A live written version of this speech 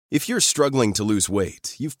If you're struggling to lose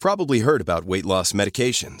weight, you've probably heard about weight loss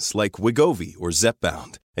medications like Wegovy or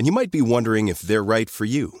Zepbound, and you might be wondering if they're right for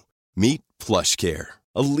you. Meet PlushCare,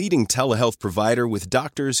 a leading telehealth provider with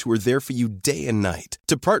doctors who are there for you day and night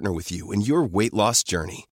to partner with you in your weight loss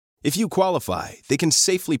journey. If you qualify, they can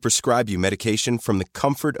safely prescribe you medication from the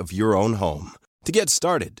comfort of your own home. To get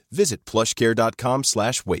started, visit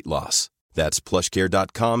plushcare.com/weightloss. That's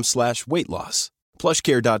plushcare.com/weightloss.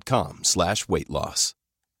 plushcare.com/weightloss.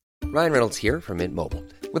 Ryan Reynolds here from Mint Mobile.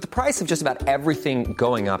 With the price of just about everything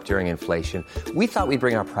going up during inflation, we thought we'd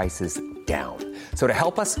bring our prices down. So to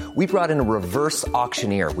help us, we brought in a reverse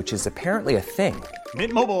auctioneer, which is apparently a thing.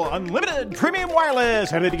 Mint Mobile Unlimited Premium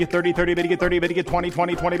Wireless. How to get 30, 30, bit to get 30, bit to get 20,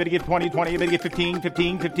 20, 20, bit to get 20, 20, bit to get 15,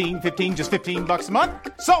 15, 15, 15, just $15 a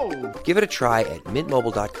month? Sold! Give it a try at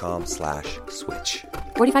mintmobile.com/switch.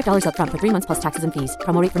 $45 up front for 3 months plus taxes and fees.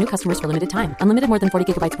 Promo rate for new customers for limited time. Unlimited more than 40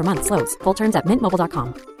 gigabytes per month. Slows full terms at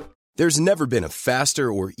mintmobile.com. There's never been a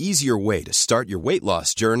faster or easier way to start your weight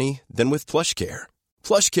loss journey than with PlushCare.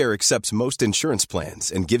 PlushCare accepts most insurance plans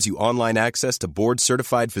and gives you online access to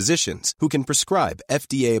board-certified physicians who can prescribe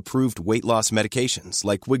FDA-approved weight loss medications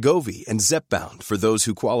like Wegovy and Zepbound for those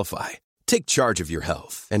who qualify. Take charge of your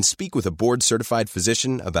health and speak with a board-certified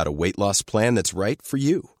physician about a weight loss plan that's right for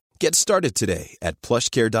you. Get started today at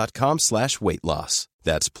plushcare.com/weightloss.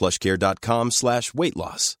 That's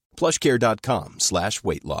plushcare.com/weightloss.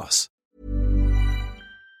 plushcare.com/weightloss.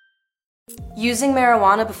 Using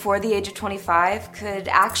marijuana before the age of 25 could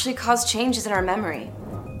actually cause changes in our memory.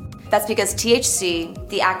 That's because THC,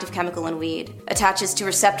 the active chemical in weed, attaches to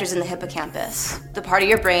receptors in the hippocampus, the part of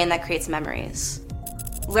your brain that creates memories.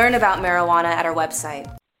 Learn about marijuana at our website.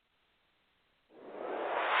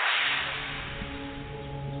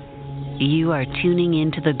 You are tuning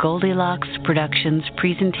into the Goldilocks Productions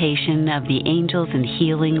presentation of the Angels and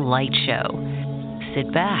Healing Light Show.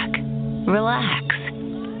 Sit back, relax,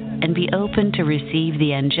 and be open to receive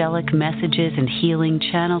the angelic messages and healing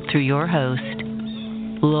channeled through your host,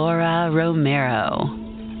 Laura Romero.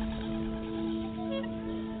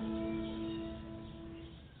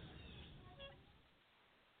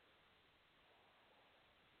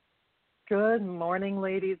 Good morning,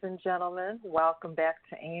 ladies and gentlemen. Welcome back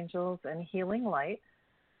to Angels and Healing Light.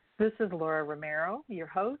 This is Laura Romero, your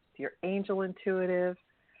host, your angel intuitive,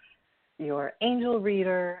 your angel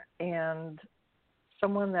reader, and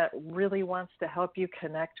someone that really wants to help you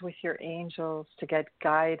connect with your angels to get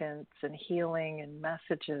guidance and healing and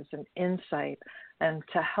messages and insight, and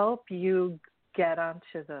to help you get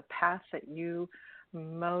onto the path that you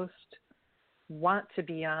most want to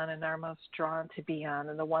be on and are most drawn to be on,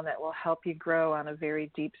 and the one that will help you grow on a very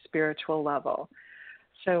deep spiritual level.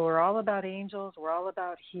 So we're all about angels, we're all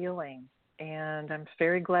about healing, and I'm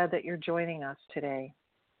very glad that you're joining us today.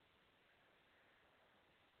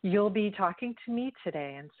 You'll be talking to me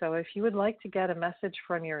today, and so if you would like to get a message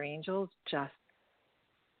from your angels, just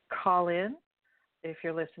call in. If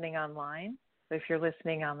you're listening online, if you're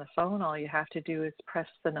listening on the phone, all you have to do is press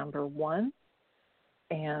the number 1,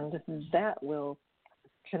 and that will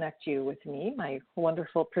connect you with me. My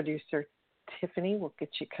wonderful producer, Tiffany, will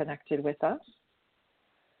get you connected with us.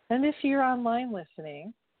 And if you're online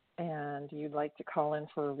listening and you'd like to call in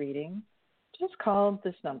for a reading, just call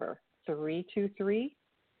this number,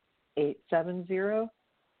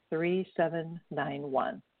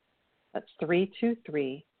 323-870-3791. That's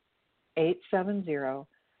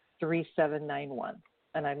 323-870-3791.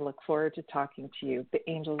 And I look forward to talking to you. The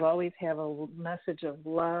angels always have a message of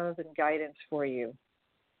love and guidance for you.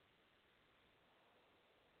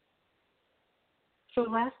 So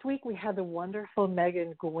last week we had the wonderful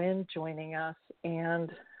Megan Gwynn joining us,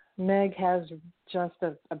 and Meg has just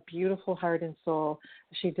a beautiful heart and soul.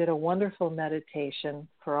 She did a wonderful meditation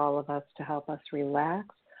for all of us to help us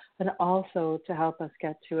relax and also to help us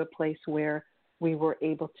get to a place where we were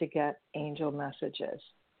able to get angel messages.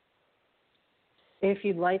 If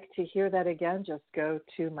you'd like to hear that again, just go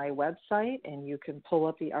to my website and you can pull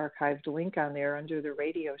up the archived link on there under the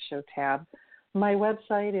radio show tab. My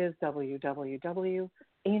website is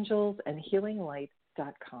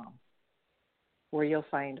www.angelsandhealinglight.com, where you'll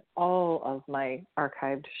find all of my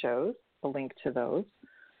archived shows, a link to those.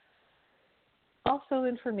 Also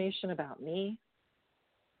information about me,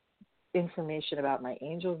 information about my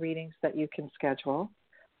angel readings that you can schedule.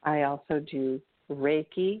 I also do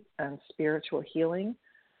Reiki and spiritual healing.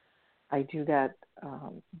 I do that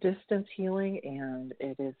distance healing, and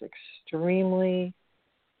it is extremely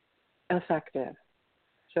effective.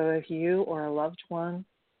 So if you or a loved one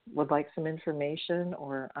would like some information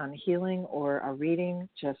or on healing or a reading,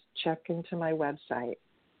 just check into my website.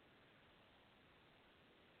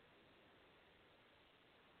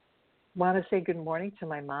 want to say good morning to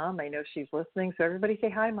my mom. I know she's listening, so everybody say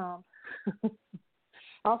hi, Mom.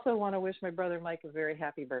 Also want to wish my brother Mike a very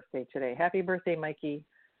happy birthday today. Happy birthday, Mikey.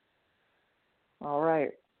 All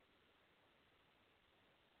right.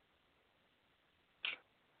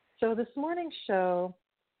 So this morning's show,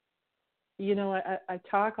 you know, I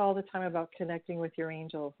talk all the time about connecting with your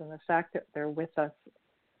angels and the fact that they're with us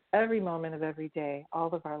every moment of every day,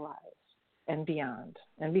 all of our lives, and beyond,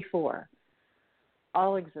 and before,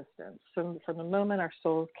 all existence. From the moment our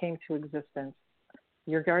souls came to existence,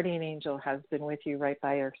 your guardian angel has been with you right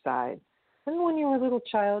by your side. And when you were a little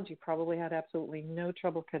child, you probably had absolutely no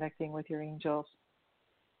trouble connecting with your angels.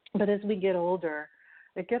 But as we get older,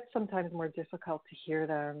 it gets sometimes more difficult to hear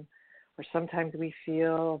them, or sometimes we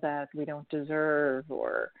feel that we don't deserve,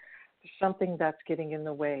 or something that's getting in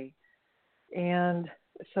the way. And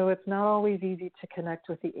so it's not always easy to connect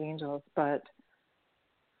with the angels, but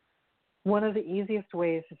one of the easiest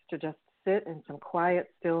ways is to just sit in some quiet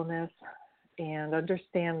stillness and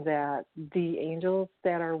understand that the angels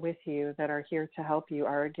that are with you, that are here to help you,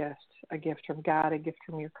 are a gift from God, a gift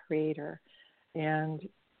from your Creator. And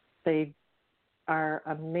they are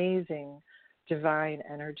amazing divine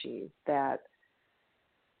energies that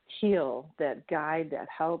heal, that guide, that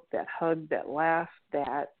help, that hug, that laugh,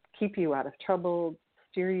 that keep you out of trouble,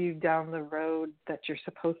 steer you down the road that you're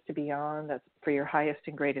supposed to be on, that's for your highest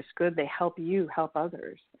and greatest good. They help you help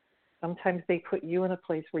others. Sometimes they put you in a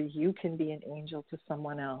place where you can be an angel to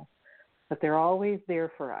someone else, but they're always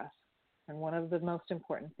there for us. And one of the most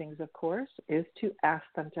important things, of course, is to ask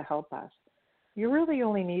them to help us. You really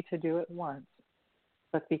only need to do it once,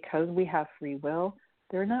 but because we have free will,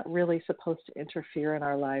 they're not really supposed to interfere in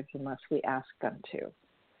our lives unless we ask them to.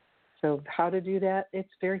 So how to do that? It's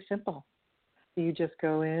very simple. You just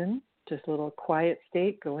go in, just a little quiet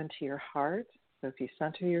state, go into your heart. So if you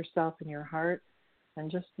center yourself in your heart, and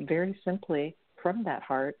just very simply from that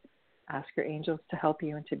heart, ask your angels to help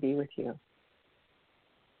you and to be with you.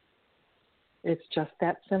 It's just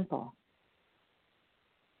that simple.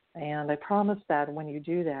 And I promise that when you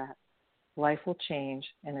do that, life will change,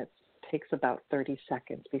 and it takes about 30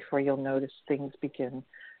 seconds before you'll notice things begin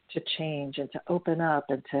to change and to open up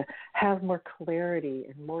and to have more clarity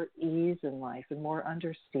and more ease in life and more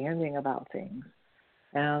understanding about things.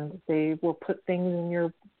 And they will put things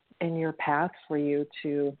in your path for you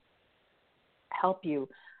to help you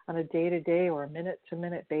on a day-to-day or a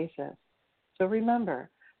minute-to-minute basis. So remember,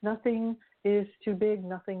 nothing is too big,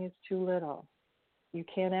 nothing is too little. You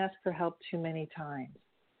can't ask for help too many times.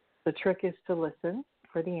 The trick is to listen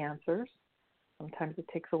for the answers. Sometimes it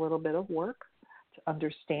takes a little bit of work to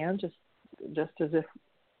understand, just as if,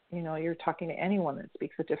 you know, you're talking to anyone that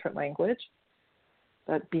speaks a different language.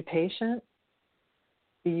 But be patient,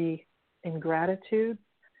 be in gratitude,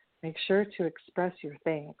 make sure to express your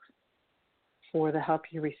thanks for the help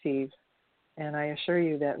you receive. And I assure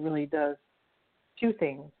you that really does two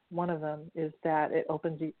things. One of them is that it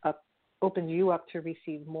opens you up to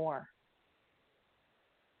receive more.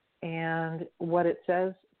 And what it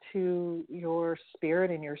says to your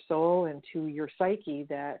spirit and your soul and to your psyche,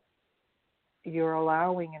 that you're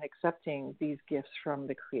allowing and accepting these gifts from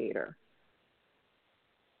the Creator.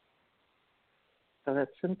 So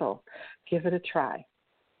that's simple. Give it a try.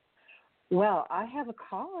 Well, I have a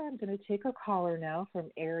caller. I'm going to take a caller now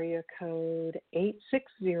from area code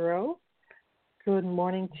 860. Good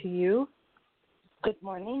morning to you. Good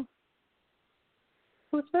morning.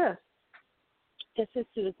 Who's this? This is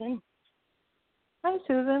Susan. Hi,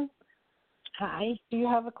 Susan. Hi. Do you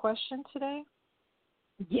have a question today?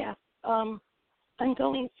 Yes. I'm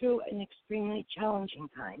going through an extremely challenging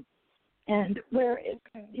time. And where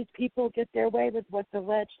if people get their way with what's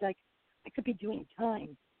alleged, like I could be doing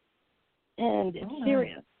time. And it's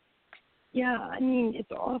serious. Yeah, I mean,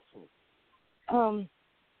 it's awful.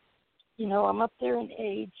 You know, I'm up there in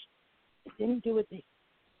age. I didn't do what they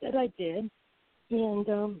said I did. And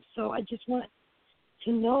so I just want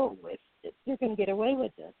to know if they're going to get away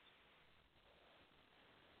with this.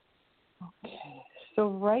 Okay. So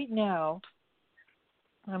right now,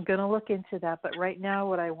 I'm going to look into that, but right now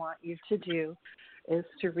what I want you to do is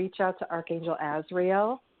to reach out to Archangel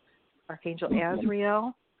Azrael,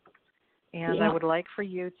 and I would like for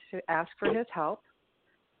you to ask for his help.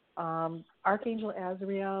 Archangel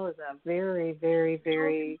Azrael is a very, very,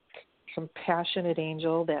 very compassionate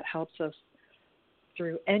angel that helps us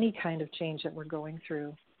through any kind of change that we're going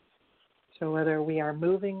through. So whether we are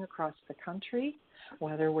moving across the country,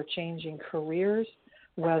 whether we're changing careers,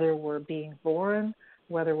 whether we're being born,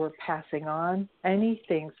 whether we're passing on,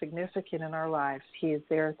 anything significant in our lives, he is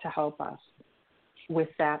there to help us with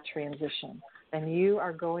that transition. And you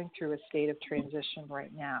are going through a state of transition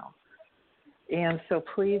right now. And so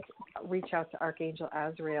please reach out to Archangel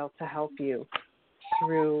Azrael to help you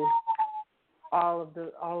through all of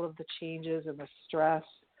the changes and the stress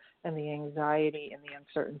and the anxiety and the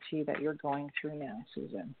uncertainty that you're going through now,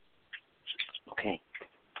 Susan. Okay.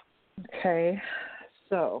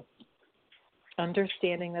 So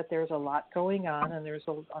understanding that there's a lot going on and there's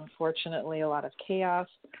unfortunately a lot of chaos.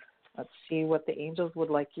 Let's see what the angels would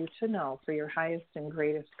like you to know for your highest and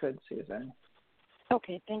greatest good, Susan.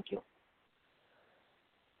 Okay, thank you.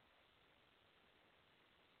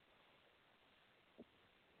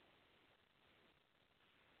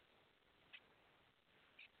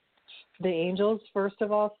 The angels, first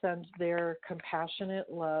of all, send their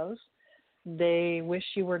compassionate love. They wish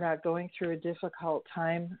you were not going through a difficult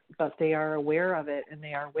time, but they are aware of it, and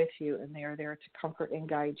they are with you, and they are there to comfort and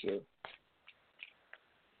guide you.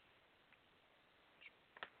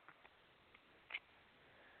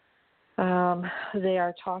 They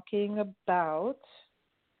are talking about,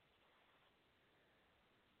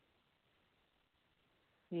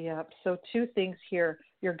 so two things here.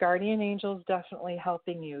 Your guardian angel is definitely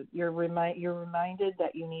helping you. You're reminded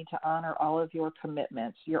that you need to honor all of your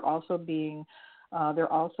commitments. You're also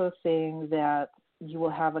they're also saying that you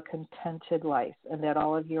will have a contented life and that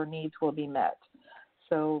all of your needs will be met.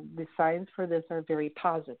 So the signs for this are very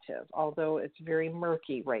positive, although it's very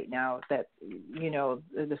murky right now that,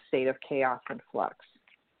 the state of chaos and flux.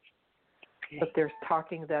 Okay. But they're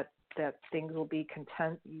talking that things will be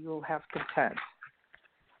content, you'll have content.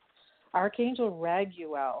 Archangel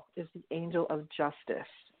Raguel is the angel of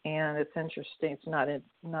justice, and it's interesting. It's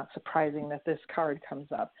not surprising that this card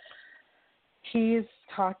comes up. He's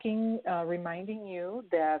talking, reminding you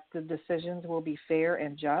that the decisions will be fair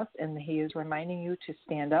and just, and he is reminding you to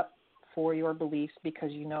stand up for your beliefs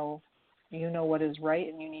because you know what is right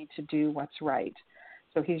and you need to do what's right.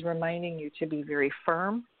 So he's reminding you to be very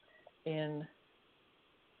firm in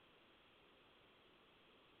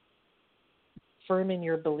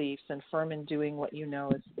your beliefs and firm in doing what you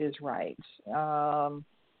know is right.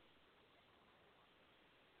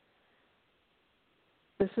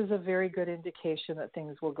 This is a very good indication that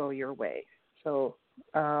things will go your way. So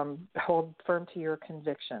hold firm to your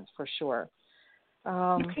convictions for sure.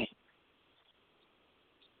 Okay.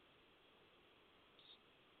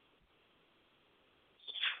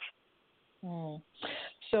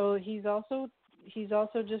 So he's also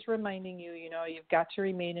just reminding you, you've got to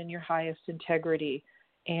remain in your highest integrity,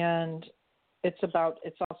 and it's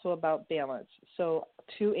also about balance. So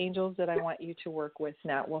two angels that I want you to work with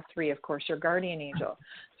now, well, three, of course, your guardian angel.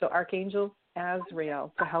 So Archangel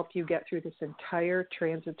Azrael to help you get through this entire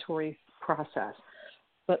transitory process,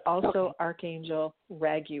 but also Archangel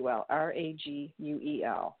Raguel,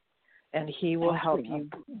 Raguel, and he will help you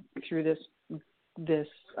through this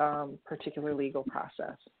particular legal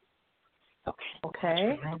process.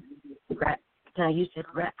 Okay. Now you said,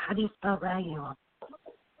 how do you spell Raguel?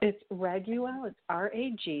 It's Raguel. It's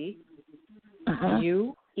Raguel.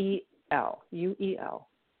 Uel.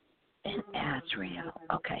 And Azrael.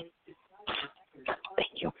 Okay.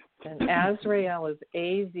 Thank you. And Azrael is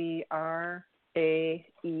Azrael.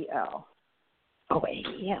 Oh,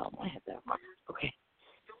 A-E-L. I have that one. Okay.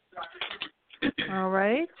 All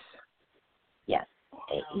right. Yes.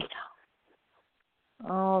 A-E-L.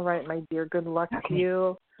 All right, my dear. Good luck to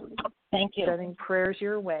you. Thank you. Sending prayers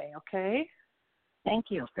your way, okay? Thank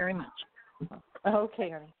you very much. Okay,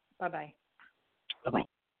 honey. Bye-bye. Bye-bye.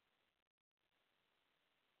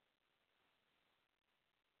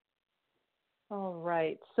 All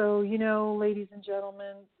right. So, ladies and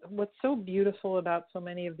gentlemen, what's so beautiful about so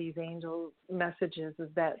many of these angel messages is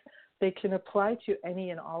that they can apply to any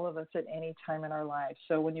and all of us at any time in our lives.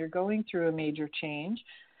 So when you're going through a major change,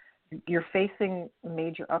 you're facing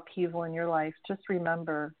major upheaval in your life, just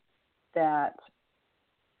remember that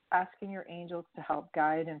asking your angels to help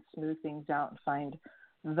guide and smooth things out and find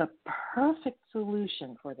the perfect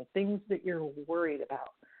solution for the things that you're worried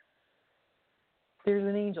about. There's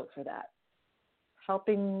an angel for that.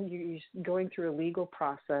 Helping you going through a legal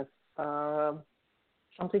process,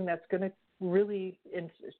 something that's going to really,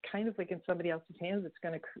 it's kind of like in somebody else's hands, it's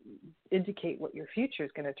going to indicate what your future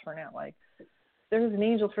is going to turn out like. There's an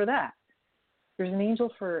angel for that. There's an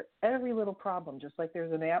angel for every little problem, just like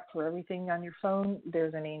there's an app for everything on your phone,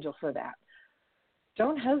 there's an angel for that.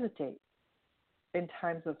 Don't hesitate in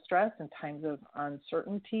times of stress, in times of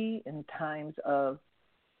uncertainty, in times of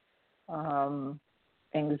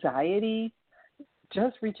anxiety.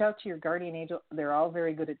 Just reach out to your guardian angel. They're all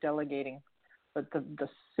very good at delegating. But the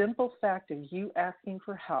simple fact of you asking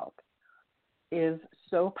for help is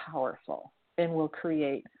so powerful and will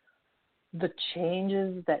create the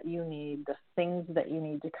changes that you need, the things that you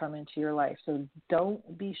need to come into your life. So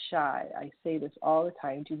don't be shy. I say this all the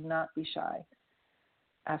time. Do not be shy.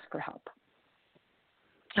 Ask for help.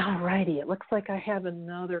 All righty. It looks like I have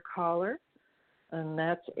another caller, and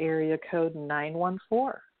that's area code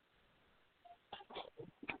 914.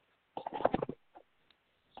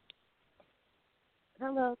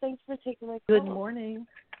 Hello. Thanks for taking my call. Good morning.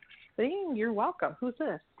 You're welcome. Who's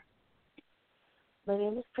this? My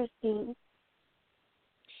name is Christine.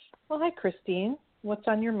 Well, hi, Christine. What's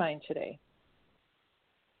on your mind today?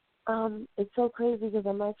 It's so crazy because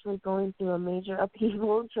I'm actually going through a major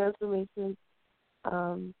upheaval transformation.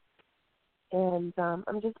 And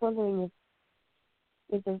I'm just wondering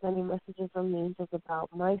if there's any messages from the angels about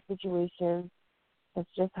my situation that's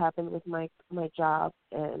just happened with my job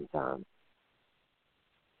and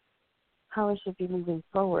how I should be moving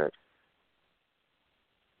forward.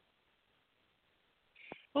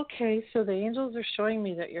 Okay, so the angels are showing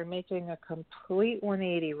me that you're making a complete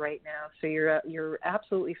 180 right now. So you're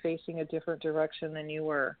absolutely facing a different direction than you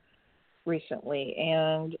were recently,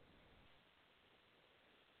 and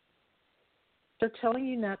they're telling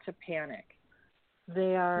you not to panic.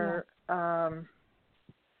 They are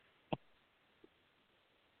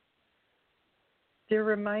they're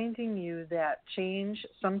reminding you that change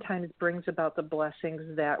sometimes brings about the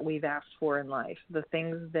blessings that we've asked for in life, the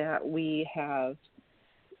things that we have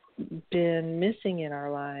been missing in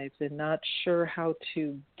our lives and not sure how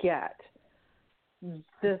to get.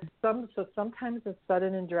 So sometimes the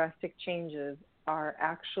sudden and drastic changes are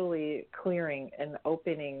actually clearing and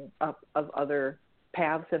opening up of other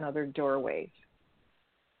paths and other doorways.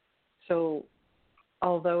 So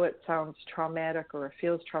although it sounds traumatic or it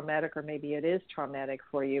feels traumatic or maybe it is traumatic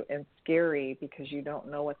for you and scary because you don't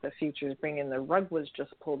know what the future is bringing, the rug was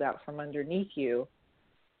just pulled out from underneath you.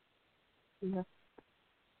 Yeah.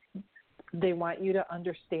 They want you to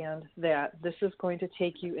understand that this is going to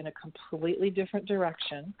take you in a completely different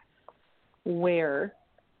direction where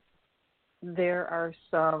there are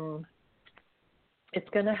it's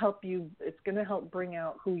going to help bring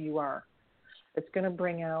out who you are. It's going to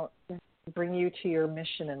bring you to your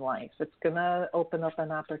mission in life. It's going to open up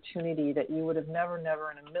an opportunity that you would have never in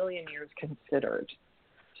a million years considered.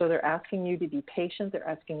 So they're asking you to be patient. They're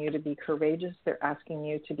asking you to be courageous. They're asking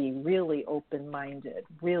you to be really open-minded,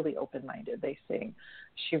 They say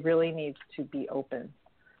she really needs to be open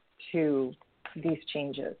to these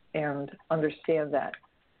changes and understand that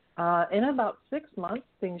in about 6 months,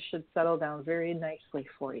 things should settle down very nicely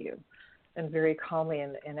for you and very calmly.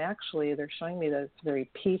 And actually, they're showing me that it's very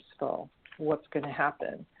peaceful what's going to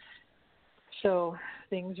happen. So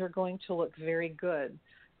things are going to look very good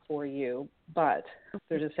for you, but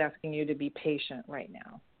they're just asking you to be patient right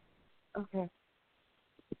now.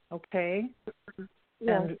 Okay?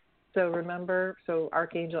 Yeah. And so remember,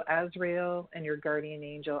 Archangel Azrael and your guardian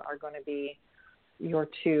angel are going to be your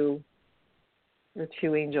two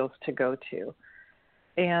angels to go to.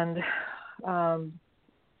 And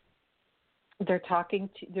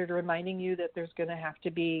they're reminding you that there's going to have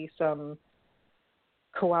to be some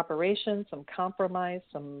cooperation, some compromise,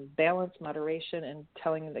 some balance, moderation, and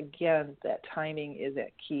telling them again that timing is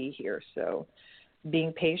at key here. So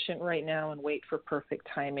being patient right now and wait for perfect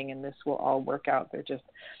timing, and this will all work out. They're just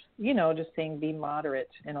saying be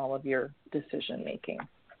moderate in all of your decision making.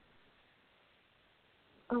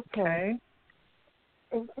 Okay.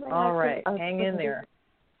 All right. Hang in there.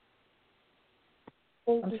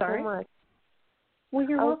 Thank you so much. Well,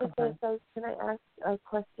 you're welcome. So can I ask a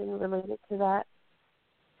question related to that?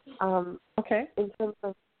 Okay. In terms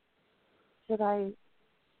of, should I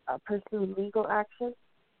pursue legal action?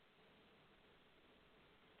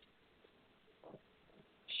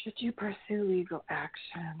 Should you pursue legal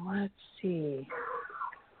action? Let's see.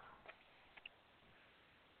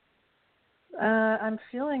 I'm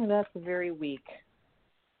feeling that's very weak.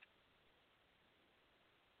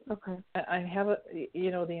 Okay. I have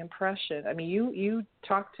the impression. I mean, you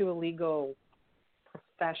talk to a legal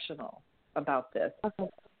professional about this. Okay.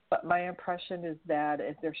 But my impression is that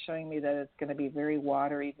if they're showing me that it's going to be very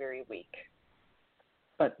watery, very weak.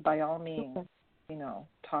 But by all means,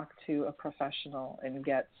 talk to a professional and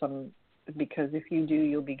get some, because if you do,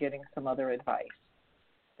 you'll be getting some other advice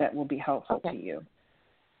that will be helpful to you.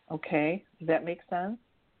 Okay? Does that make sense?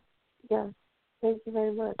 Yeah. Thank you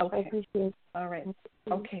very much. Okay. I appreciate it. All right.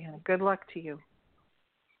 Okay, honey. Good luck to you.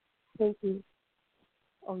 Thank you.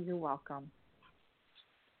 Oh, you're welcome.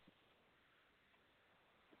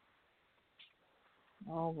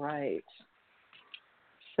 All right.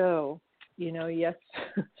 So, yes,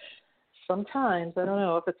 sometimes, I don't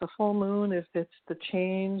know if it's a full moon, if it's the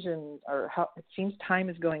change, or how it seems time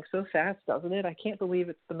is going so fast, doesn't it? I can't believe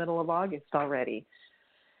it's the middle of August already.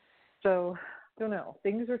 So, I don't know.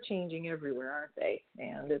 Things are changing everywhere, aren't they?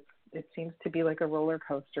 And it seems to be like a roller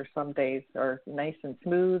coaster. Some days are nice and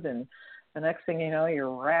smooth, and the next thing you know, you're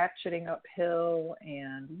ratcheting uphill,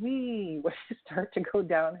 and when you start to go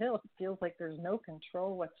downhill, it feels like there's no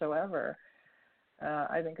control whatsoever.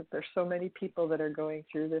 I think if there's so many people that are going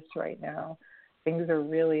through this right now, things are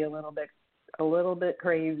really a little bit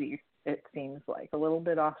crazy. It seems like a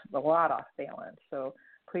lot off balance. So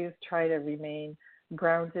please try to remain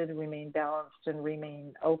grounded, remain balanced, and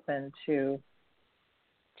remain open to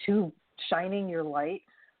shining your light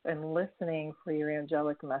and listening for your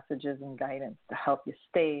angelic messages and guidance to help you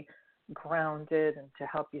stay grounded and to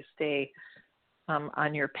help you stay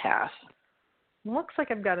on your path. Looks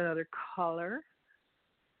like I've got another caller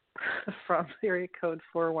from area code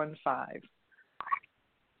 415.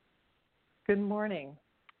 Good morning.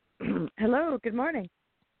 Hello, good morning.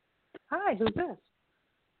 Hi, who's this?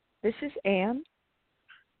 This is Anne.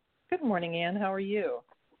 Good morning, Anne. How are you?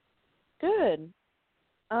 Good.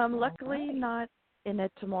 Luckily not in a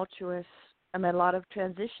tumultuous, I'm in a lot of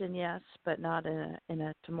transition, yes, but not in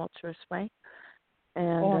a tumultuous way.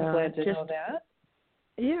 And I'm glad to know that.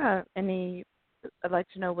 Yeah, I'd like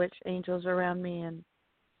to know which angels are around me and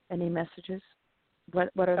any messages. What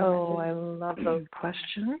are the messages? I love those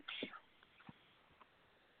questions.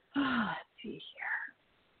 Let's see here.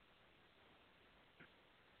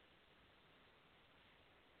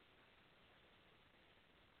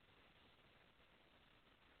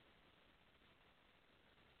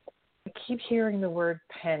 I keep hearing the word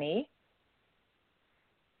penny.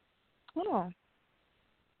 Oh.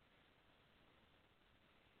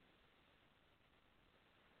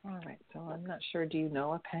 All right, so I'm not sure. Do you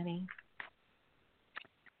know a penny?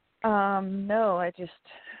 No, I just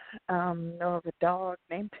know of a dog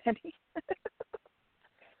named Penny.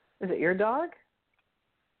 Is it your dog?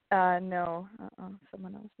 No,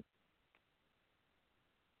 someone else.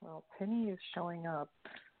 Well, Penny is showing up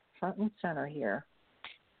front and center here.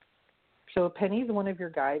 So Penny's one of your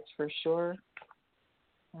guides for sure.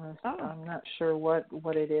 I'm not sure what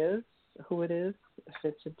it is, who it is, if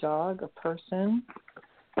it's a dog, a person.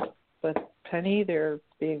 But Penny, they're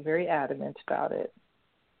being very adamant about it.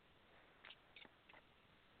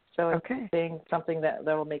 So it's saying something that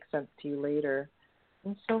will make sense to you later.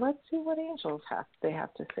 And so let's see what angels have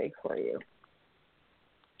to say for you.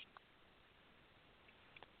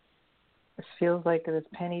 This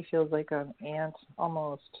Penny feels like an aunt,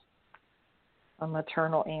 almost a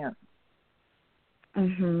maternal aunt.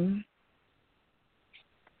 Mhm.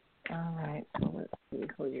 All right, so let's see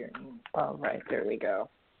who you're. All right, there we go.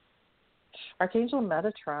 Archangel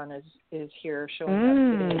Metatron is here showing up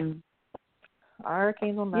today.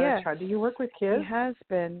 Archangel Metatron. Yes. Do you work with kids? He has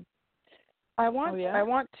been. I want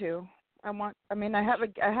to. I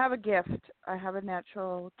have a gift. I have a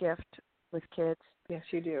natural gift with kids. Yes,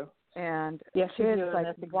 you do. And yes, kids you do, and like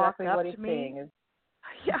that's exactly walk up what he's to me. saying is.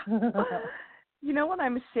 Yeah. You know, when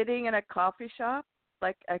I'm sitting in a coffee shop,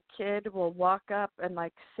 like a kid will walk up and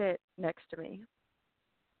like sit next to me.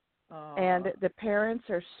 And the parents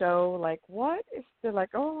are so like, what? They're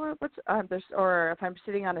like, oh, what's this? Or if I'm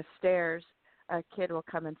sitting on the stairs, a kid will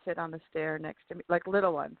come and sit on the stair next to me, like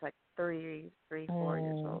little ones, like 3, 4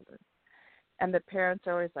 years old. And the parents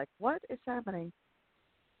are always like, what is happening?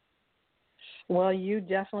 Well, you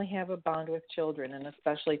definitely have a bond with children, and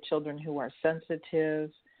especially children who are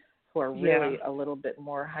sensitive, who are really a little bit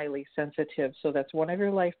more highly sensitive. So that's one of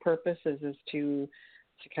your life purposes, is to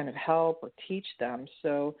kind of help or teach them.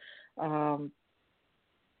 So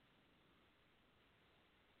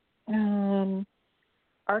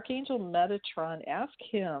Archangel Metatron, ask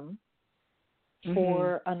him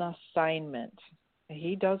for an assignment.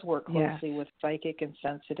 He does work closely with psychic and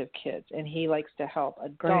sensitive kids, and he likes to help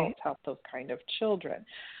adults help those kind of children.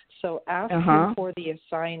 So ask him for the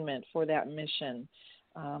assignment, for that mission,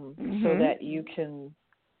 so that you can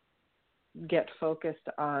get focused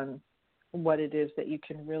on what it is that you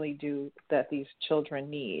can really do that these children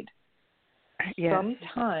need. Yes.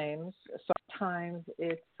 Sometimes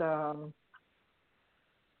it's a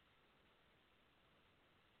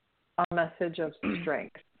message of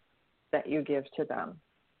strength that you give to them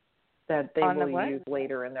that they will use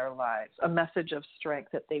later in their lives. A message of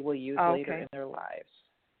strength that they will use later in their lives.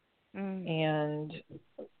 And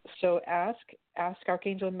so ask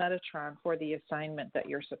Archangel Metatron for the assignment that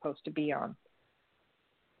you're supposed to be on,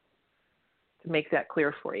 to make that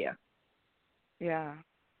clear for you. Yeah.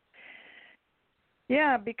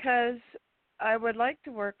 Yeah, because I would like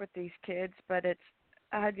to work with these kids, but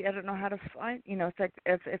I don't know how to find. It's like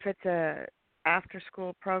if it's a after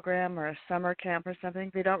school program or a summer camp or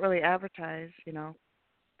something, they don't really advertise.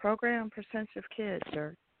 Program for sensitive kids,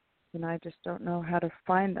 or I just don't know how to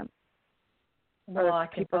find them. Well, I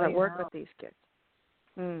can people that work with these kids.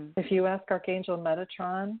 If you ask Archangel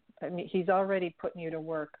Metatron, he's already putting you to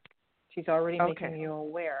work. He's already making you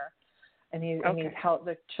aware, and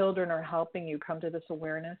the children are helping you come to this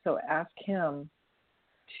awareness. So ask him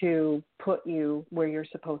to put you where you're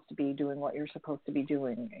supposed to be, doing what you're supposed to be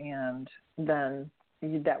doing, and then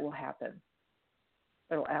that will happen.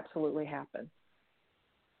 It'll absolutely happen.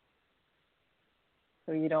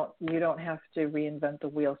 So you don't have to reinvent the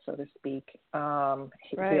wheel, so to speak.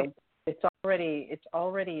 Right. It's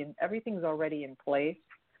already everything's already in place.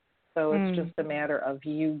 So it's just a matter of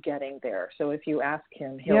you getting there. So if you ask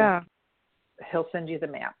him, he'll send you the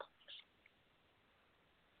map.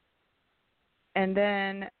 And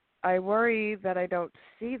then I worry that I don't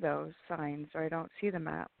see those signs, or I don't see the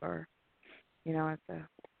map, or at the.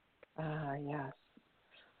 Yes.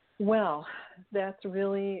 Well, that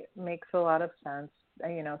really makes a lot of sense,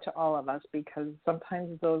 to all of us, because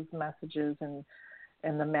sometimes those messages and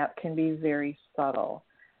the map can be very subtle.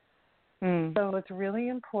 So it's really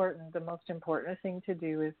important. The most important thing to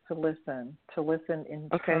do is to listen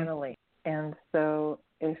internally. Okay. And so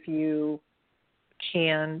if you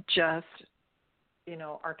can just,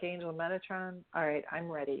 Archangel Metatron, all right,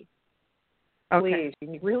 I'm ready. Okay.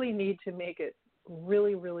 Please, you really need to make it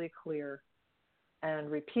really, really clear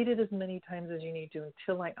and repeat it as many times as you need to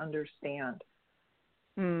until I understand.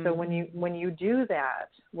 So when you do that,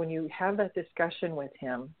 when you have that discussion with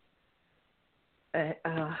him,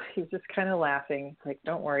 he's just kind of laughing. It's like,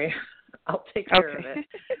 don't worry, I'll take care of it.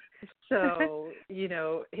 So,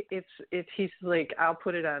 he's like, I'll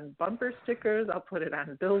put it on bumper stickers, I'll put it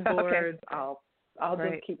on billboards, I'll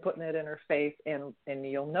just keep putting it in her face, and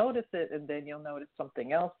you'll notice it, and then you'll notice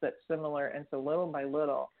something else that's similar, and so little by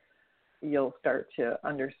little, you'll start to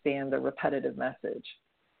understand the repetitive message.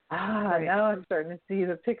 Now I'm starting to see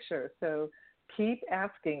the picture. So keep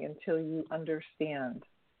asking until you understand,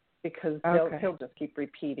 because he'll just keep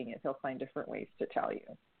repeating it. He'll find different ways to tell you.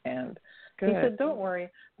 And he said, don't worry,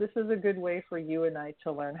 this is a good way for you and I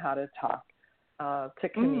to learn how to talk, to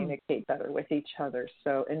communicate better with each other.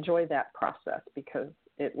 So enjoy that process, because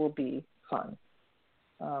it will be fun.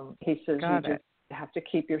 He says just have to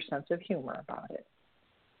keep your sense of humor about it.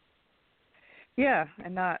 Yeah,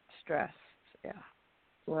 and not stress. Yeah.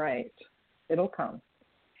 Right. It'll come.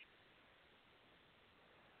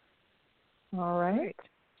 All right.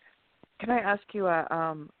 Can I ask you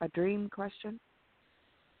a dream question?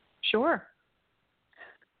 Sure.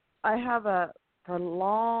 I have for a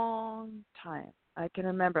long time, I can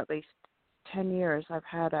remember at least 10 years, I've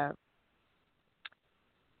had a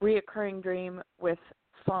reoccurring dream with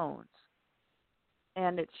phones.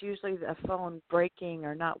 And it's usually a phone breaking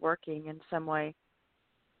or not working in some way.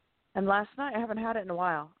 And last night, I haven't had it in a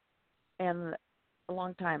while, and a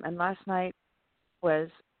long time. And last night I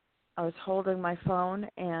was holding my phone,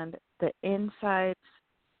 and the insides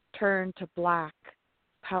turned to black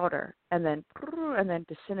powder, and then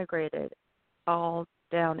disintegrated all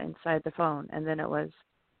down inside the phone, and then it was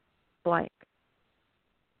blank.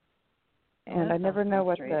 And I never know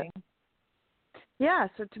what the. Yeah,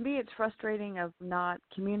 so to me, it's frustrating of not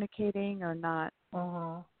communicating or not.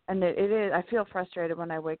 And it is. I feel frustrated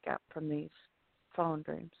when I wake up from these phone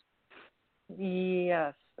dreams.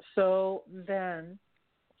 Yes. So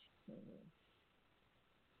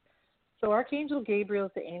Archangel Gabriel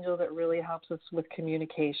is the angel that really helps us with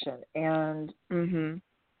communication. And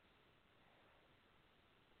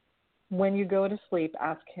when you go to sleep,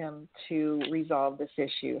 ask him to resolve this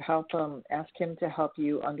issue. Ask him to help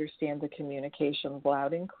you understand the communication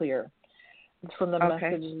loud and clear, from the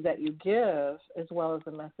messages that you give as well as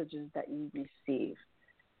the messages that you receive.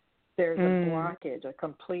 There's a blockage, a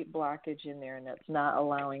complete blockage in there, and that's not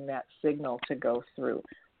allowing that signal to go through.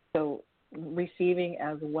 So receiving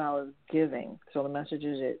as well as giving, so the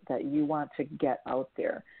messages that you want to get out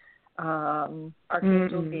there.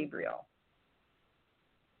 Archangel Gabriel.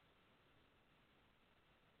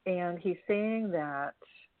 And he's saying that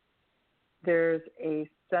there's a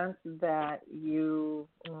sense that you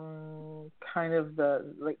kind of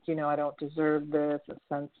I don't deserve this, a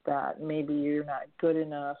sense that maybe you're not good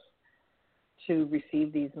enough to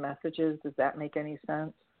receive these messages. Does that make any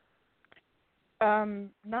sense?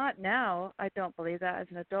 Not now. I don't believe that as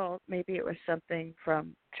an adult. Maybe it was something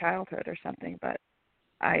from childhood or something, but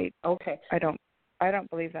I don't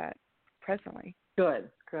believe that presently. Good.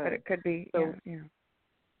 But it could be.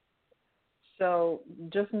 So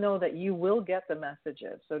just know that you will get the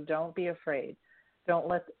messages, so don't be afraid. Don't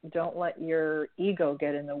let your ego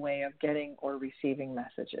get in the way of getting or receiving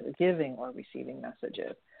messages, giving or receiving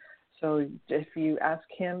messages. So if you ask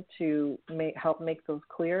him to help make those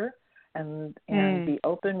clear and be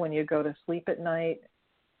open when you go to sleep at night,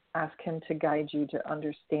 ask him to guide you to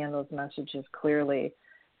understand those messages clearly.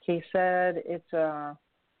 He said it's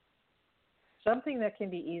something that can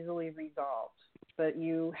be easily resolved, but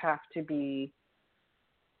you have to be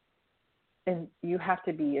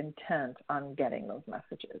intent on getting those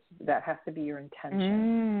messages. That has to be your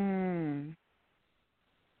intention.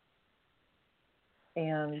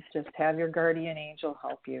 And just have your guardian angel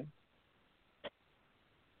help you.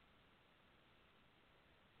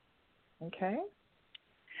 Okay?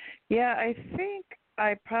 Yeah, I think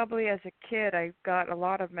I probably as a kid I got a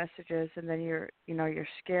lot of messages, and then you're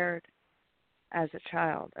scared as a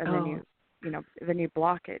child, and then you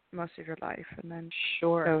block it most of your life, and then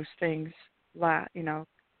those things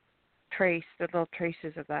trace the little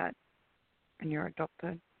traces of that in your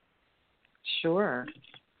adulthood. Sure.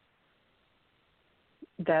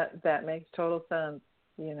 That makes total sense,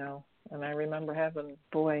 and I remember having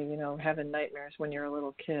nightmares when you're a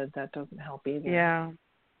little kid. That doesn't help either. Yeah.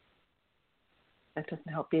 That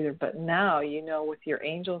doesn't help either. But now, with your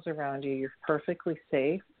angels around you, you're perfectly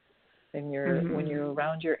safe. And when you're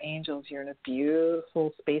around your angels, you're in a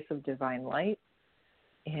beautiful space of divine light.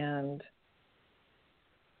 And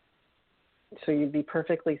so you'd be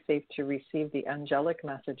perfectly safe to receive the angelic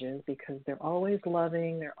messages because they're always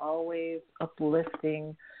loving, they're always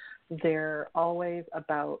uplifting, they're always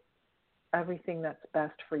about everything that's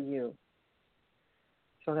best for you.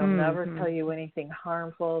 So they'll never tell you anything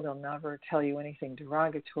harmful, they'll never tell you anything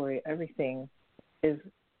derogatory. Everything is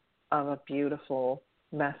of a beautiful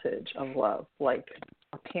message of love, like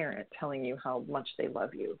a parent telling you how much they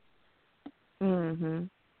love you.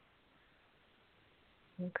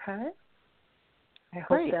 Okay. I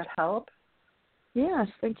hope that helps. Yes,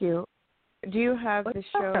 thank you. Do you have the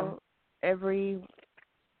show every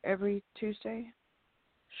Tuesday?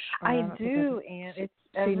 I do, and it's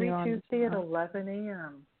every Tuesday at 11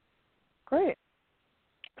 a.m. Great.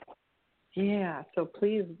 Yeah, so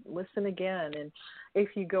please listen again. And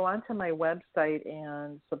if you go onto my website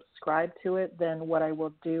and subscribe to it, then what I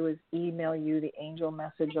will do is email you the angel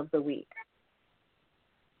message of the week.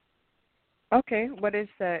 Okay. What is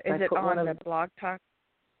is it on the Blog Talk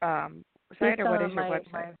site, or what is your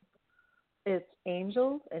website? It's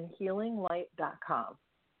angelsandhealinglight.com.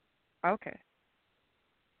 Okay.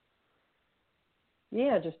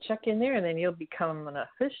 Yeah, just check in there, and then you'll become an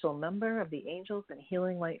official member of the Angels and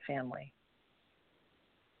Healing Light family.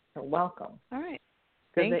 You're welcome. All right.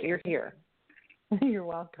 Good that you're here. You're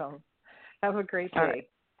welcome. Have a great day. All right.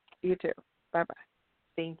 You too. Bye-bye.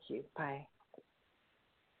 Thank you. Bye.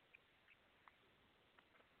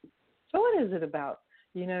 So what is it about?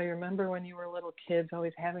 You remember when you were little kids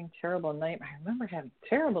always having terrible nightmares? I remember having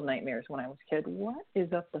terrible nightmares when I was a kid. What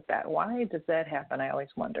is up with that? Why does that happen? I always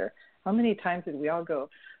wonder. How many times did we all go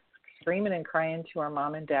screaming and crying to our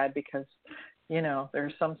mom and dad because,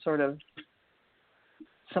 there's some sort of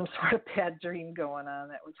bad dream going on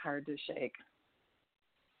that was hard to shake?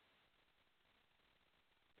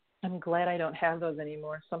 I'm glad I don't have those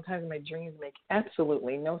anymore. Sometimes my dreams make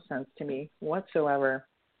absolutely no sense to me whatsoever.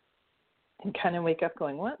 And kind of wake up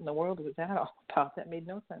going, what in the world was that all about? That made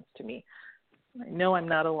no sense to me. I know I'm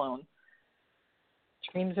not alone.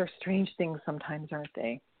 Dreams are strange things sometimes, aren't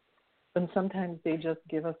they? And sometimes they just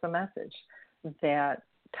give us a message that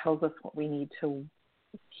tells us what we need to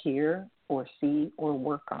hear or see or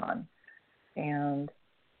work on. And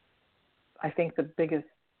I think the biggest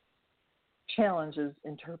challenge is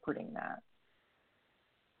interpreting that.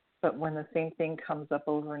 But when the same thing comes up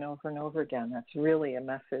over and over and over again, that's really a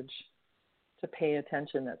message to pay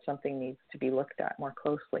attention that something needs to be looked at more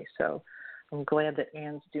closely. So I'm glad that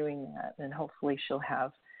Anne's doing that, and hopefully she'll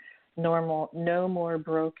have no more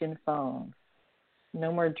broken phones,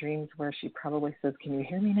 no more dreams where she probably says, can you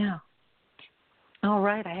hear me now? All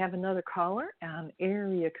right, I have another caller on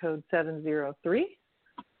area code 703.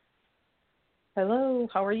 Hello,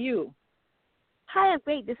 how are you? Hi, I'm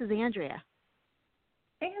great. This is Andrea.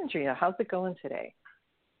 Andrea, how's it going today?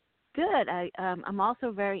 Good. I'm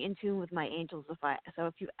also very in tune with my angels. So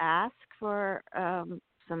if you ask for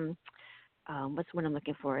some, what's what I'm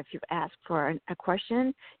looking for? If you ask for a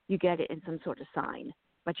question, you get it in some sort of sign,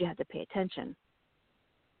 but you have to pay attention.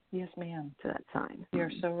 Yes, ma'am. To that sign. You're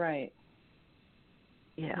so right.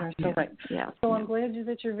 Yeah. You're so right. Yeah. So I'm glad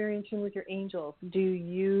that you're very in tune with your angels. Do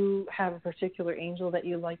you have a particular angel that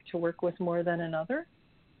you like to work with more than another?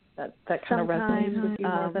 That kind of resonates with you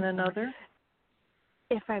more than another?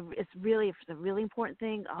 If it's a really important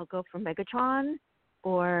thing, I'll go for Megatron.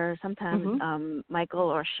 or sometimes Michael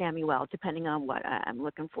or Shamuel, depending on what I'm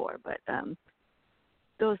looking for. But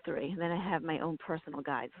those three. And then I have my own personal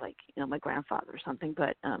guides, like my grandfather or something.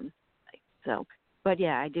 But But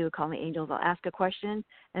yeah, I do call the angels. I'll ask a question,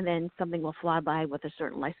 and then something will fly by with a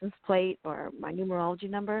certain license plate or my numerology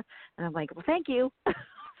number, and I'm like, well, thank you.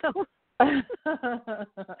 So.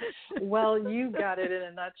 Well, you got it in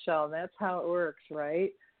a nutshell. And that's how it works,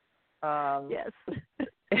 right? Yes.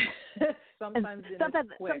 sometimes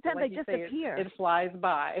they just appear. It flies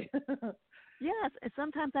by. Yes, and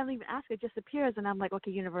sometimes I don't even ask, it just appears, and I'm like,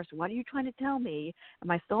 okay, universe, what are you trying to tell me?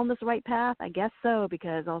 Am I still on this right path? I guess so,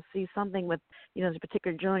 because I'll see something with, the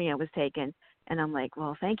particular journey I was taking, and I'm like,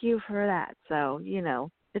 well, thank you for that. So,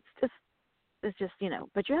 it's just,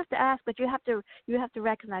 but you have to ask, but you have to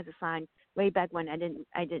recognize the sign. Way back when I didn't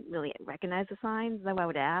really recognize the signs, though I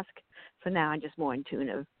would ask. So now I'm just more in tune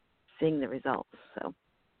of seeing the results. So.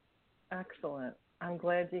 Excellent. I'm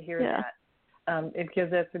glad to hear that. Because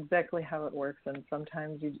that's exactly how it works, and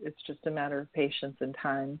sometimes it's just a matter of patience and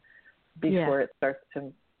time before it starts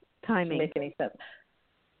to make any sense.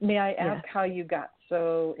 May I ask how you got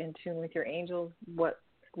so in tune with your angels? What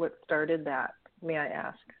started that? May I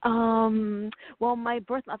ask? Well, my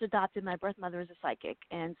birth mother is a psychic,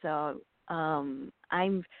 and so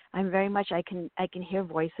I'm very much I can hear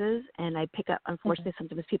voices, and I pick up, unfortunately,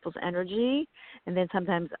 sometimes people's energy, and then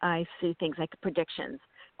sometimes I see things like predictions.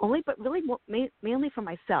 But really mainly for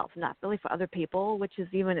myself, not really for other people, which is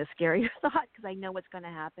even a scarier thought because I know what's going to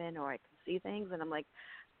happen, or I can see things, and I'm like,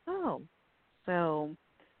 oh, so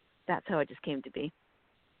that's how it just came to be.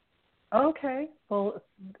 Okay. Well,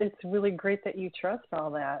 it's really great that you trust all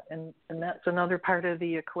that, and that's another part of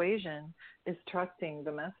the equation is trusting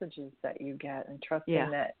the messages that you get and trusting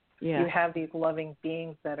that you have these loving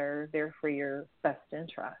beings that are there for your best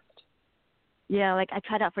interest. Yeah, like I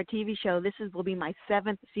tried out for a TV show. This will be my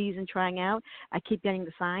 7th season trying out. I keep getting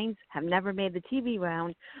the signs. Have never made the TV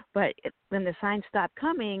round, but when the signs stop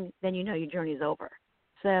coming, then your journey's over.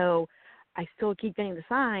 So I still keep getting the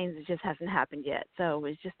signs. It just hasn't happened yet. So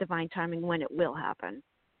it's just divine timing when it will happen.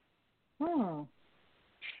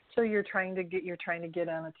 So you're trying to get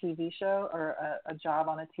on a TV show or a job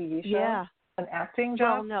on a TV show? Yeah. An acting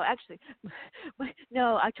job? Well, no, actually,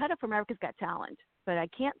 no. I tried out for America's Got Talent, but I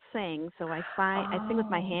can't sing, so I sing with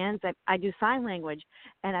my hands. I do sign language,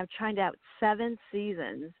 and I've tried out 7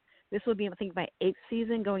 seasons. This will be, I think, my 8th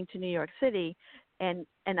season going to New York City, and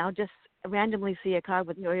I'll just randomly see a car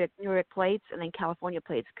with New York plates and then California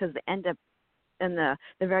plates because the end up in the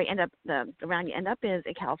very end up the round you end up is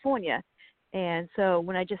in California. And so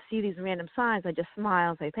when I just see these random signs, I just smile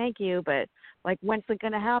and say thank you. But like, when's it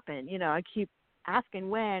going to happen? I keep asking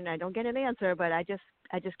when. I don't get an answer, but I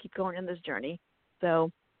just keep going in this journey.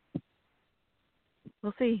 So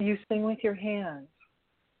we'll see. You sing with your hands.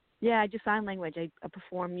 Yeah, I do sign language. I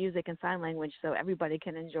perform music in sign language so everybody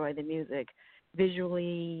can enjoy the music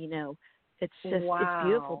visually. It's just it's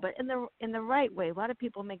beautiful, but in the right way. A lot of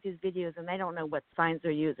people make these videos and they don't know what signs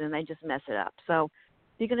they're using, and they just mess it up. So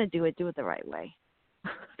if you're going to do it the right way.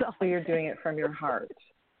 So you're doing it from your heart.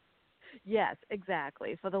 Yes,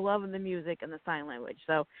 exactly. For the love of the music and the sign language.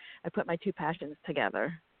 So I put my 2 passions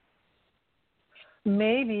together.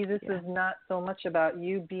 Maybe this is not so much about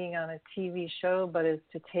you being on a TV show, but it's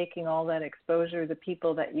to taking all that exposure, the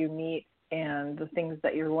people that you meet and the things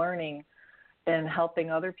that you're learning, and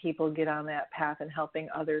helping other people get on that path and helping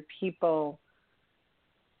other people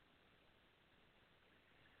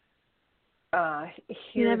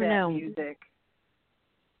hear that music.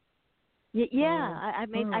 Yeah, I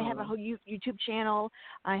have a whole YouTube channel.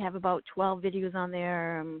 I have about 12 videos on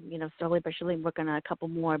there. Slowly but surely I'm working on a couple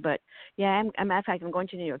more. But yeah, matter of fact, I'm going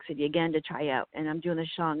to New York City again to try out, and I'm doing the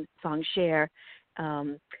song Share.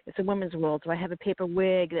 It's a women's world, so I have a paper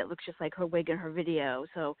wig that looks just like her wig in her video.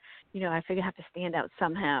 So, I figure I have to stand out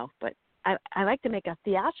somehow. But I like to make a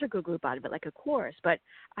theatrical group out of it, like a chorus, but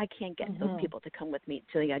I can't get those people to come with me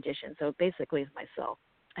to the audition. So basically it's myself.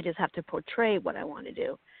 I just have to portray what I want to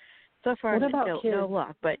do. So far, no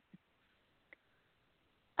luck, but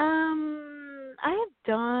I have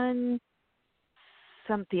done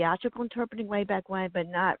some theatrical interpreting way back when, but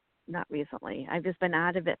not recently. I've just been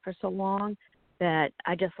out of it for so long that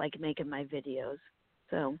I just like making my videos.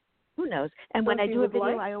 So who knows? And when I do a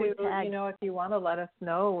video, I always tag. If you want to let us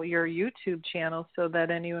know your YouTube channel so that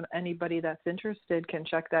anybody that's interested can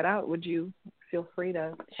check that out, would you feel free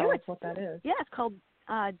to tell us what that is? Yeah, it's called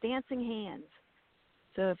Dancing Hands.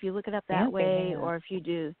 So if you look it up that way, or if you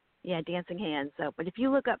do, Dancing Hands. So, but if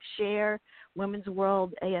you look up Share Women's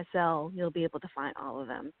World ASL, you'll be able to find all of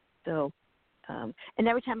them. So And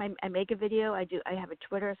every time I make a video, I have a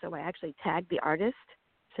Twitter, so I actually tag the artist,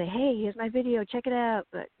 say, hey, here's my video, check it out.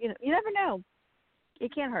 But, you never know.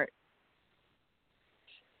 It can't hurt.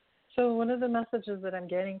 So one of the messages that I'm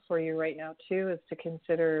getting for you right now too is to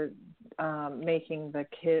consider making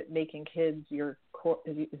kids your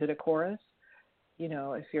is it a chorus?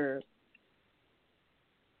 If you're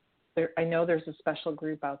there, I know there's a special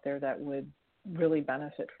group out there that would really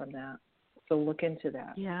benefit from that. So look into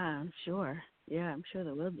that. Yeah, I'm sure. Yeah, I'm sure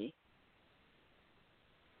there will be.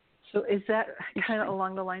 So is that kind of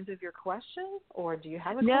along the lines of your question, or do you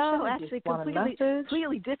have a question? No, actually, completely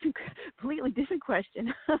different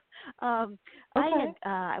question. Okay.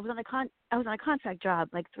 I was on a contract job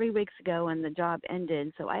like 3 weeks ago, and the job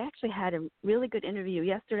ended. So I actually had a really good interview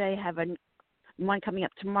yesterday. I have one coming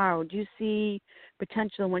up tomorrow. Do you see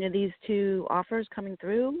potential in one of these two offers coming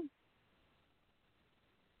through?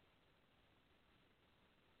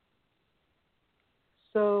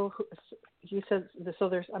 So you said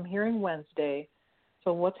I'm hearing Wednesday.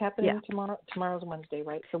 So what's happening tomorrow? Tomorrow's Wednesday,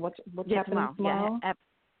 right? So what's happening tomorrow?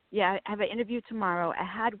 Yeah, I have an interview tomorrow. I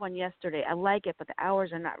had one yesterday. I like it, but the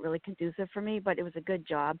hours are not really conducive for me. But it was a good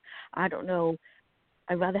job. I don't know.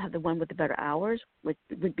 I'd rather have the one with the better hours. Would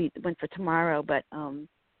be the one for tomorrow. But so I'm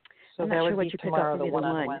that not would sure what be you tomorrow, pick up the one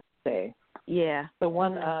on Wednesday. Yeah. The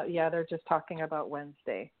one. They're just talking about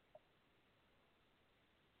Wednesday.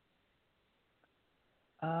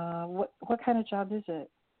 What kind of job is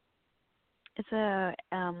it? It's a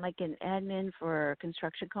like an admin for a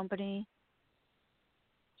construction company.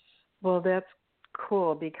 Well, that's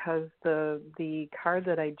cool because the card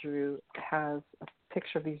that I drew has a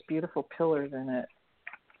picture of these beautiful pillars in it.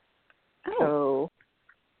 Oh.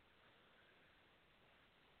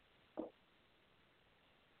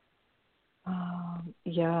 So,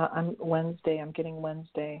 I'm Wednesday. I'm getting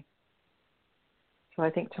Wednesday. So I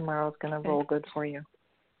think tomorrow's going to roll good for you.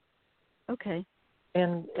 Okay.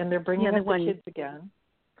 And they're bringing up the kids again.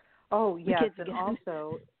 Oh, yes. And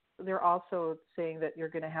also, they're also saying that you're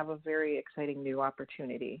going to have a very exciting new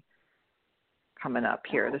opportunity coming up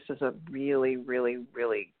here. This is a really, really,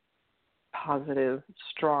 really positive,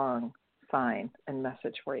 strong sign and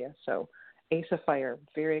message for you. So Ace of Fire,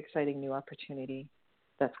 very exciting new opportunity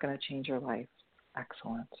that's going to change your life.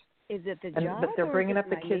 Excellent. Is it the job? But they're bringing up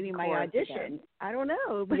the kids. Maybe my audition. Again. I don't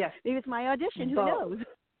know. But yes. Maybe it's my audition. Who both. knows?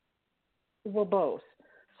 Well, both.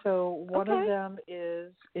 So one of them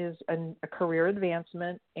is a career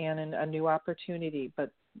advancement and a new opportunity,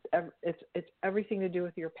 but it's everything to do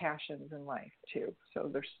with your passions in life too.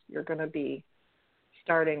 So you're going to be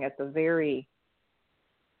starting at the very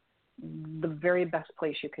best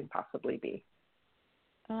place you can possibly be.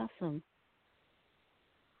 Awesome.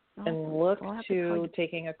 And look to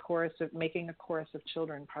making a chorus of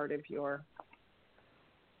children part of your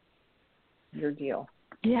deal.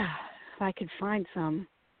 Yeah, if I could find some.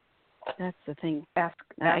 That's the thing. I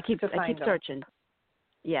keep searching.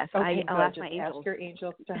 Yes, okay, I'll ask my angels. Ask your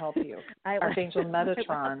angels to help you. Archangel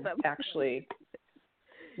Metatron, actually.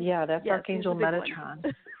 Yeah, that's Archangel Metatron.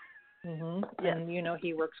 Mm-hmm. Yes. And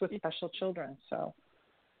he works with special children. So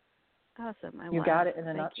awesome. You got it in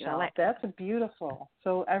a nutshell. That's beautiful.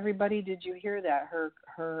 So everybody, did you hear that? Her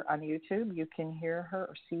on YouTube, you can hear her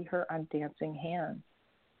or see her on Dancing Hands.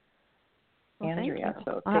 Well, Andrea.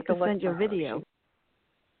 So I'll take a have to look. send you a video.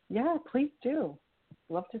 Yeah, please do.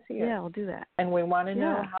 Love to see it. Yeah, I'll do that. And we want to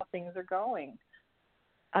know how things are going.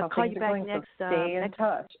 I'll call you back stay in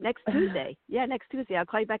touch. Next Tuesday. Yeah, next Tuesday. I'll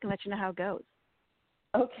call you back and let you know how it goes.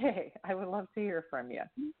 Okay. I would love to hear from you.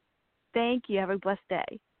 Thank you. Have a blessed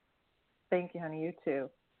day. Thank you, honey. You too.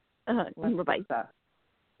 Bye-bye.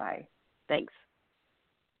 Bye. Thanks.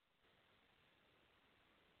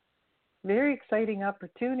 Very exciting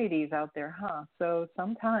opportunities out there, huh? So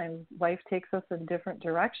sometimes life takes us in different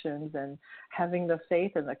directions, and having the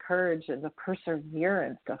faith and the courage and the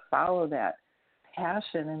perseverance to follow that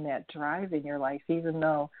passion and that drive in your life, even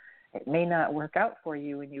though it may not work out for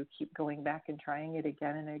you and you keep going back and trying it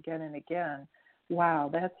again and again and again.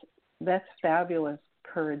 Wow, that's fabulous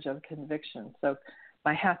courage of conviction. So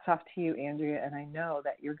my hat's off to you, Andrea, and I know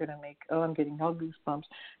that you're going to make, I'm getting all goosebumps,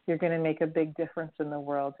 you're going to make a big difference in the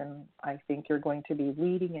world, and I think you're going to be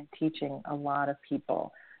leading and teaching a lot of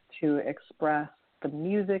people to express the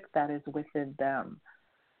music that is within them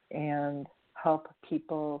and help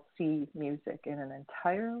people see music in an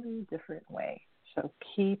entirely different way. So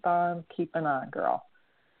keep on keeping on, girl.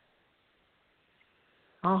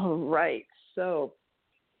 All right, so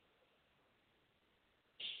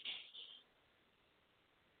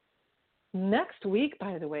next week,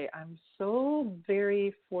 by the way, I'm so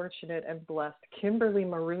very fortunate and blessed. Kimberly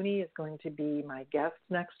Maroney is going to be my guest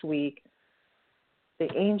next week.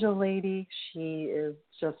 the angel lady. She is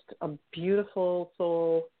just a beautiful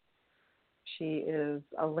soul. She is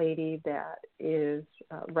a lady that is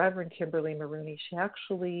Reverend Kimberly Maroney. She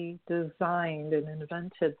actually designed and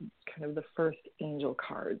invented kind of the first angel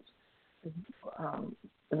cards.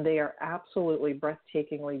 And they are absolutely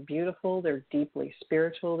breathtakingly beautiful. They're deeply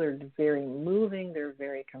spiritual. They're very moving. They're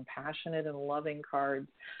very compassionate and loving cards.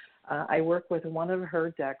 I work with one of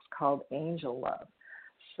her decks called Angel Love.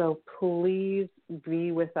 So please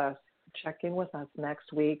be with us. Check in with us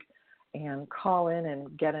next week and call in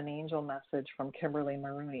and get an angel message from Kimberly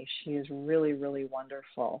Maroney. She is really, really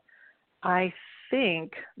wonderful. I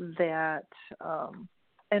think that,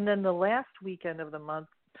 and then the last weekend of the month,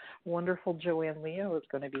 wonderful Joanne Leo is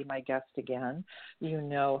going to be my guest again. You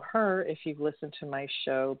know her if you've listened to my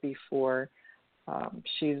show before.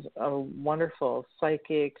 She's a wonderful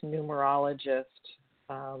psychic, numerologist.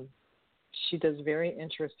 She does very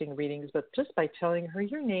interesting readings, but just by telling her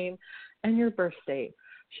your name and your birth date,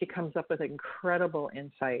 she comes up with incredible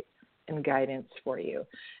insight and guidance for you.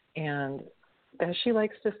 And as she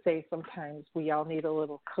likes to say, sometimes we all need a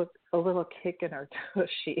little kick in our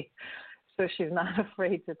tushy. So she's not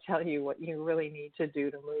afraid to tell you what you really need to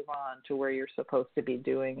do to move on to where you're supposed to be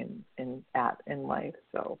doing and at in life.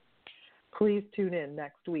 So please tune in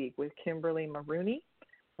next week with Kimberly Maroney.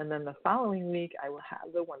 And then the following week, I will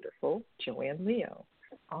have the wonderful Joanne Leo.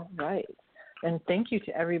 All right. And thank you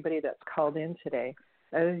to everybody that's called in today.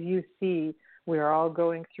 As you see, we are all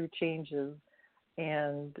going through changes,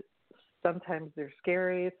 and sometimes they're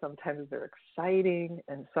scary, sometimes they're exciting,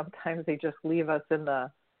 and sometimes they just leave us in the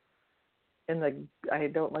I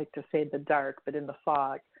don't like to say the dark, but in the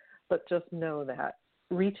fog. But just know that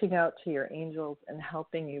reaching out to your angels and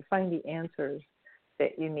helping you find the answers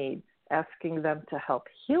that you need, asking them to help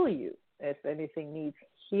heal you if anything needs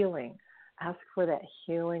healing. Ask for that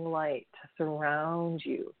healing light to surround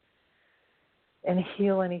you and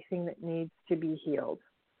heal anything that needs to be healed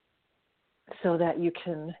so that you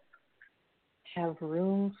can have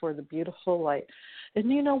room for the beautiful light.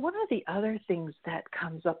 And, you know, one of the other things that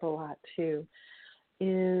comes up a lot, too,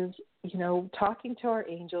 is, you know, talking to our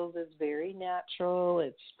angels is very natural.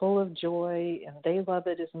 It's full of joy, and they love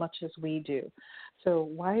it as much as we do. So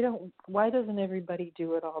why doesn't everybody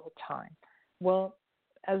do it all the time? Well,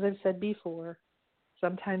 as I've said before,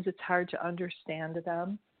 sometimes it's hard to understand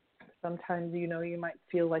them. Sometimes, you know, you might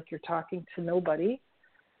feel like you're talking to nobody,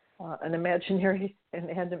 an imaginary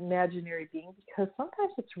being, because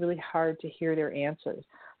sometimes it's really hard to hear their answers.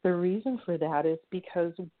 The reason for that is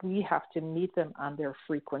because we have to meet them on their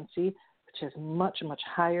frequency, which is much, much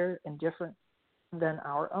higher and different than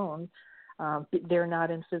our own. They're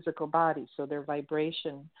not in physical bodies, so their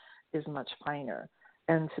vibration is much finer.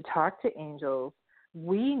 And to talk to angels,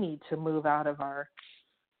 we need to move out of our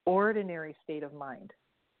ordinary state of mind,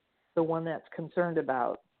 the one that's concerned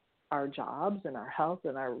about our jobs and our health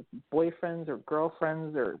and our boyfriends or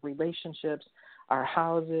girlfriends or relationships, our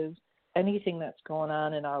houses, anything that's going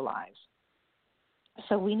on in our lives.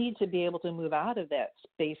 So we need to be able to move out of that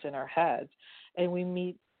space in our heads, and we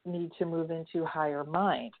need to move into higher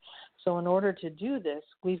mind. So in order to do this,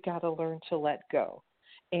 we've got to learn to let go.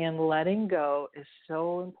 And letting go is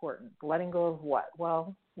so important. Letting go of what?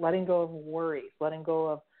 Well, letting go of worries, letting go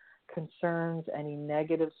of concerns, any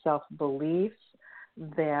negative self-beliefs,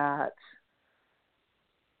 that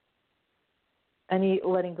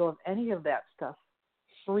letting go of any of that stuff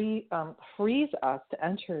frees us to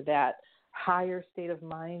enter that higher state of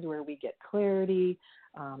mind where we get clarity,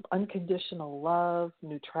 unconditional love,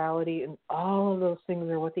 neutrality, and all of those things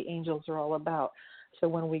are what the angels are all about. So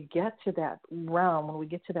when we get to that realm, when we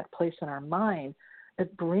get to that place in our mind,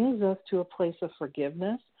 it brings us to a place of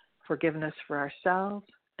forgiveness for ourselves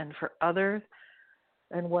and for others.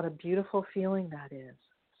 And what a beautiful feeling that is.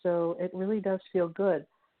 So it really does feel good.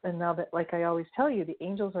 And now that, like I always tell you, the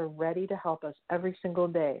angels are ready to help us every single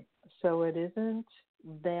day. So it isn't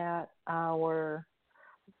that our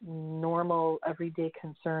normal everyday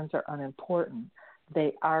concerns are unimportant.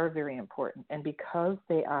 They are very important. And because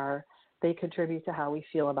they are, they contribute to how we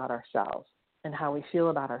feel about ourselves. And how we feel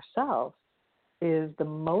about ourselves is the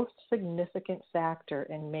most significant factor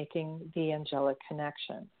in making the angelic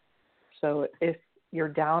connection. So if you're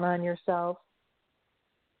down on yourself,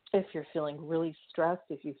 if you're feeling really stressed,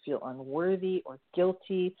 if you feel unworthy or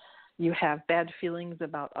guilty, you have bad feelings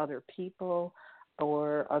about other people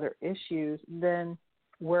or other issues, then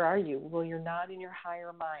where are you? Well, you're not in your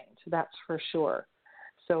higher mind, that's for sure.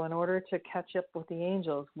 So in order to catch up with the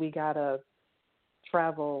angels, we got to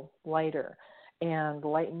travel lighter and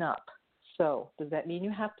lighten up. So does that mean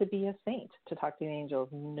you have to be a saint to talk to the angels?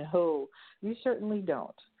 No, you certainly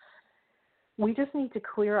don't. we just need to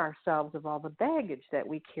clear ourselves of all the baggage that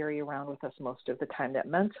we carry around with us most of the time, that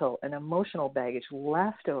mental and emotional baggage,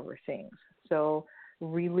 leftover things. So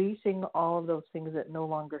releasing all of those things that no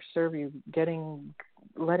longer serve you,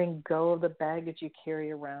 letting go of the baggage you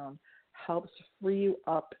carry around helps free you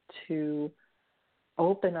up to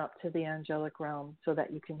open up to the angelic realm so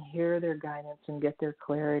that you can hear their guidance and get their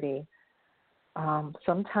clarity.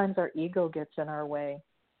 Sometimes our ego gets in our way.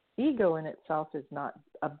 Ego in itself is not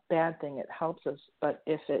a bad thing. It helps us. But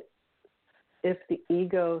if the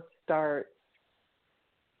ego starts,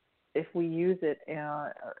 if we use it,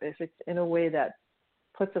 if it's in a way that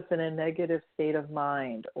puts us in a negative state of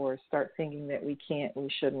mind, or start thinking that we can't, we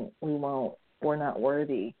shouldn't, we won't, we're not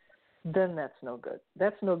worthy, then that's no good.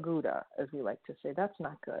 That's no Gouda, as we like to say. That's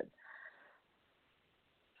not good.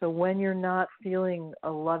 So when you're not feeling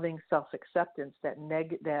a loving self-acceptance,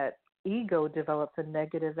 that ego develops a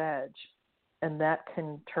negative edge, and that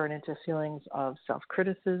can turn into feelings of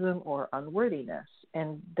self-criticism or unworthiness.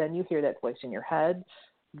 And then you hear that voice in your head,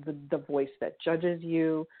 the voice that judges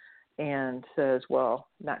you and says, well,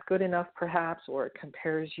 not good enough perhaps, or it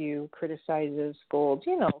compares you, criticizes, scolds,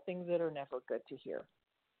 things that are never good to hear.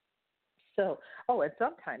 So, and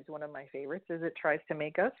sometimes one of my favorites is it tries to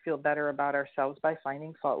make us feel better about ourselves by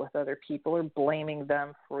finding fault with other people or blaming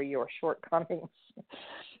them for your shortcomings.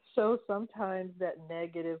 So sometimes that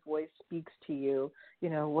negative voice speaks to you,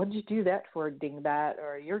 what did you do that for, dingbat?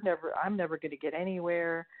 Or I'm never going to get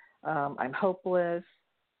anywhere. I'm hopeless.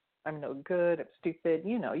 I'm no good. I'm stupid.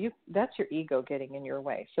 That's your ego getting in your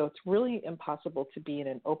way. So it's really impossible to be in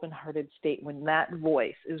an open-hearted state when that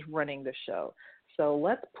voice is running the show. So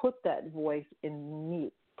let's put that voice in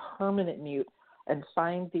mute, permanent mute, and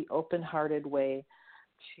find the open-hearted way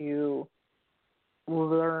to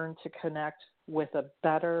learn to connect with a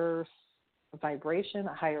better vibration,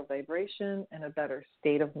 a higher vibration, and a better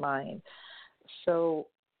state of mind. So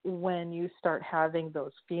when you start having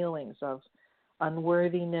those feelings of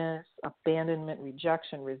unworthiness, abandonment,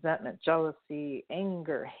 rejection, resentment, jealousy,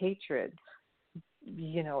 anger, hatred,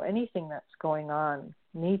 anything that's going on,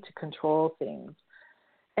 need to control things,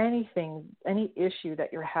 any issue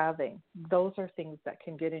that you're having, those are things that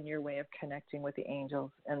can get in your way of connecting with the angels.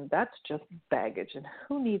 And that's just baggage. And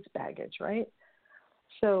who needs baggage, right?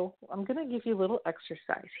 So I'm going to give you a little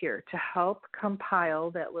exercise here to help compile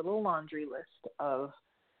that little laundry list of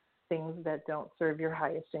things that don't serve your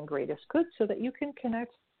highest and greatest good so that you can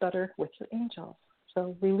connect better with your angels.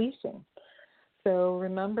 So releasing. So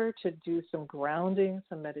remember to do some grounding,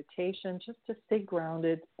 some meditation, just to stay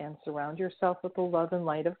grounded and surround yourself with the love and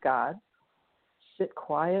light of God. Sit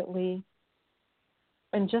quietly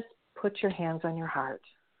and just put your hands on your heart.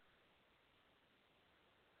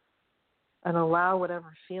 And allow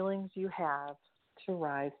whatever feelings you have to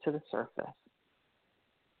rise to the surface.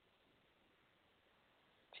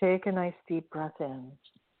 Take a nice deep breath in.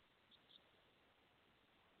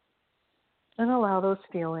 And allow those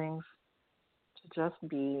feelings to just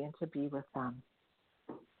be and to be with them.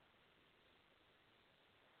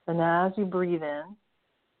 And as you breathe in,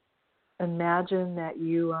 imagine that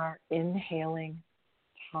you are inhaling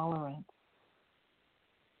tolerance.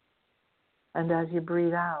 And as you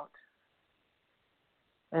breathe out,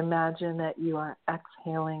 imagine that you are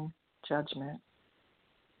exhaling judgment.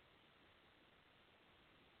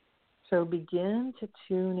 So begin to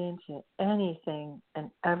tune into anything and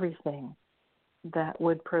everything that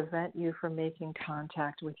would prevent you from making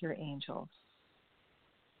contact with your angels.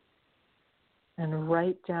 And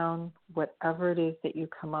write down whatever it is that you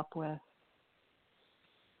come up with.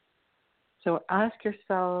 So ask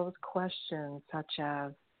yourselves questions such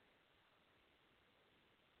as,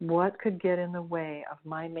 what could get in the way of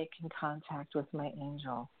my making contact with my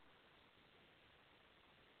angel?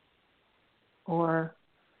 Or,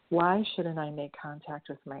 why shouldn't I make contact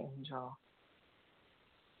with my angel?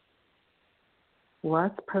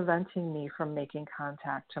 What's preventing me from making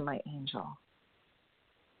contact to my angel?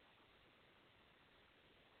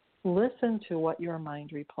 Listen to what your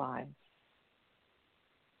mind replies.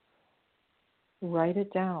 Write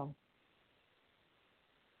it down.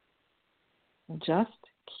 Just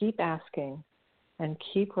keep asking and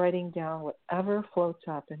keep writing down whatever floats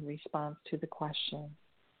up in response to the question.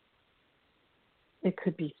 It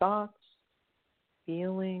could be thoughts,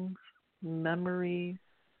 feelings, memories.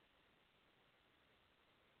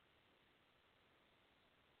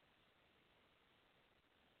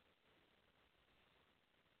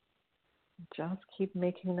 Just keep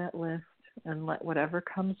making that list and let whatever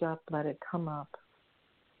comes up, let it come up.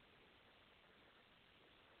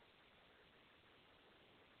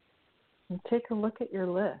 And take a look at your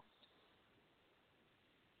list.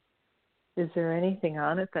 Is there anything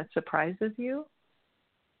on it that surprises you?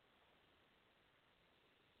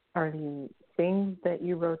 Are the things that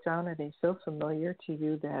you wrote down, are they so familiar to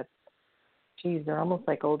you that, geez, they're almost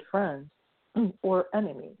like old friends or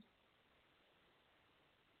enemies?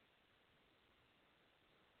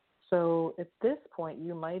 So at this point,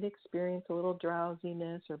 you might experience a little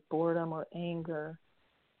drowsiness or boredom or anger,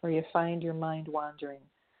 or you find your mind wandering.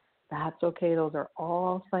 That's okay. Those are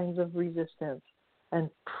all signs of resistance and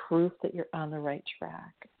proof that you're on the right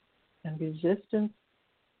track. And resistance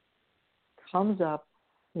comes up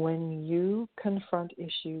when you confront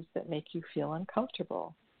issues that make you feel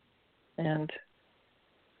uncomfortable. And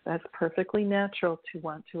that's perfectly natural to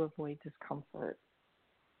want to avoid discomfort.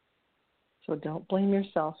 So don't blame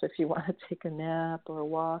yourself if you want to take a nap or a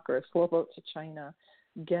walk or a slow boat to China.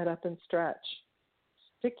 Get up and stretch.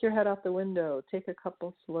 Stick your head out the window. Take a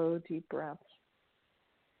couple slow, deep breaths.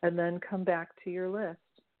 And then come back to your list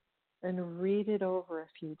and read it over a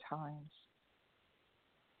few times.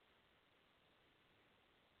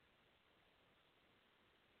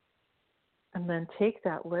 And then take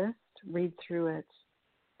that list, read through it,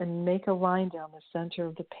 and make a line down the center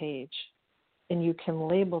of the page. And you can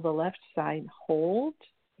label the left side hold,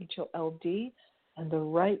 H-O-L-D, and the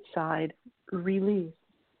right side release.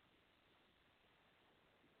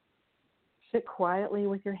 Sit quietly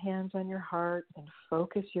with your hands on your heart and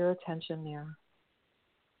focus your attention there.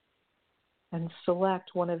 And select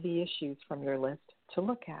one of the issues from your list to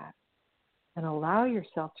look at. And allow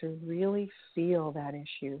yourself to really feel that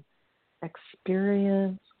issue.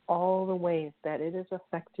 Experience all the ways that it has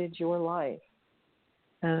affected your life.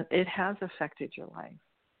 And it has affected your life.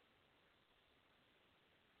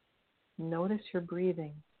 Notice your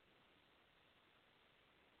breathing.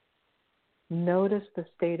 Notice the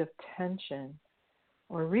state of tension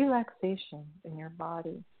or relaxation in your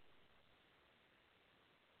body.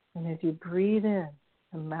 And as you breathe in,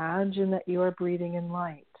 imagine that you are breathing in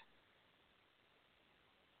light.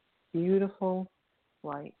 Beautiful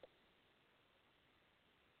light.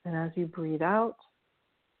 And as you breathe out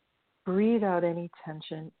any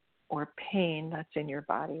tension or pain that's in your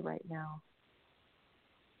body right now.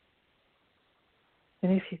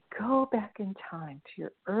 And if you go back in time to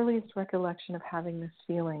your earliest recollection of having this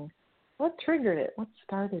feeling, what triggered it? What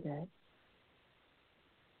started it?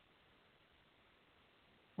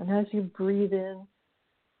 And as you breathe in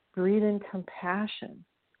compassion.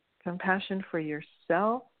 Compassion for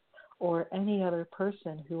yourself or any other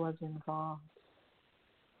person who was involved.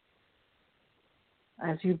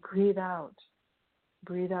 As you breathe out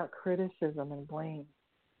criticism and blame.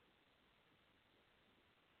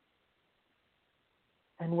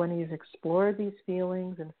 And when you've explored these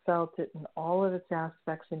feelings and felt it in all of its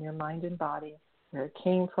aspects in your mind and body, where it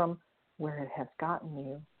came from, where it has gotten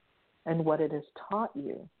you, and what it has taught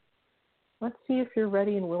you, let's see if you're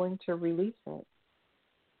ready and willing to release it.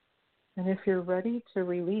 And if you're ready to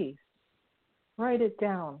release, write it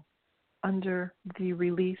down under the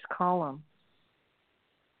release column.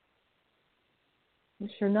 If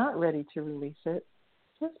you're not ready to release it,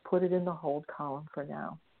 just put it in the hold column for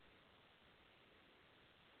now.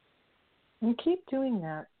 And keep doing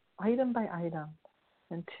that item by item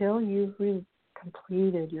until you've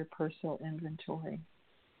completed your personal inventory.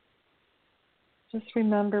 Just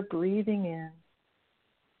remember breathing in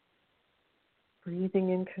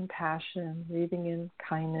compassion, breathing in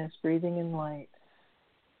kindness, breathing in light,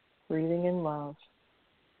 breathing in love,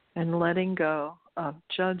 and letting go of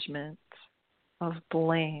judgment, of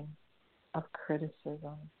blame, of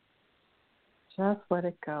criticism. Just let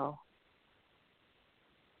it go.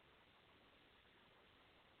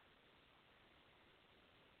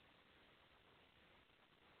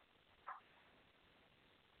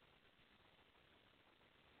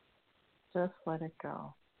 Just let it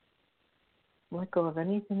go. Let go of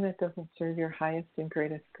anything that doesn't serve your highest and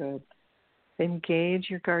greatest good. Engage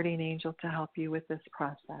your guardian angel to help you with this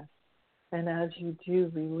process. And as you do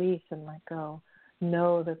release and let go,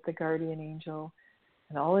 know that the guardian angel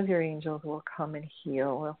and all of your angels will come and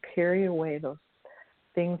heal. They'll carry away those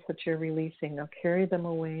things that you're releasing. They'll carry them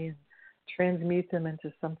away and transmute them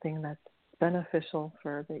into something that's beneficial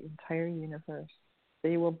for the entire universe.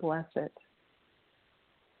 They will bless it.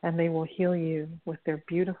 And they will heal you with their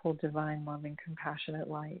beautiful, divine, loving, compassionate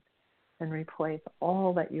light and replace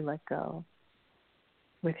all that you let go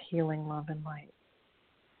with healing, love, and light.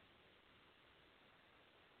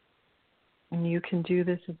 And you can do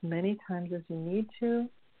this as many times as you need to,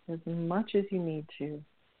 as much as you need to.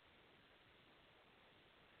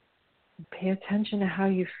 Pay attention to how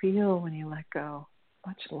you feel when you let go.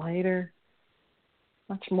 Much lighter,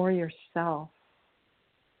 much more yourself.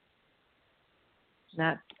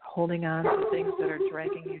 not holding on to things that are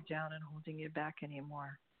dragging you down and holding you back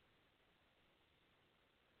anymore.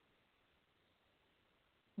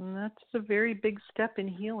 And that's a very big step in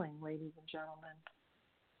healing, ladies and gentlemen.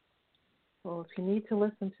 Well, if you need to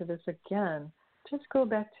listen to this again, just go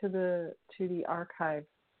back to the archive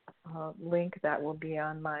link that will be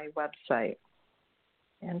on my website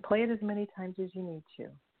and play it as many times as you need to.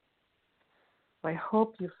 I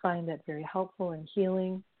hope you find that very helpful and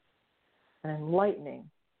healing and enlightening.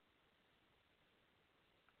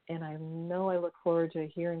 And I know I look forward to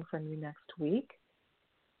hearing from you next week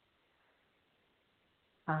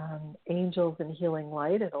on Angels and Healing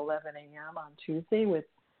Light at 11 a.m. on Tuesday with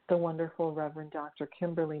the wonderful Reverend Dr.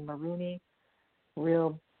 Kimberly Maroney.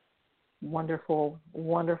 Real wonderful,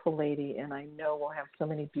 wonderful lady, and I know we'll have so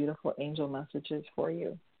many beautiful angel messages for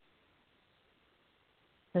you.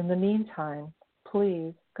 In the meantime,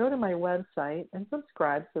 please go to my website and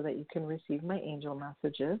subscribe so that you can receive my angel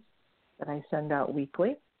messages that I send out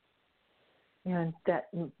weekly. And that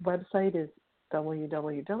website is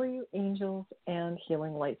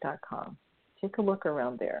www.angelsandhealinglight.com. Take a look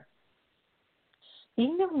around there.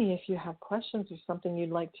 Email me if you have questions or something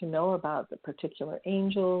you'd like to know about the particular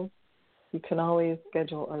angels. You can always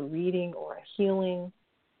schedule a reading or a healing.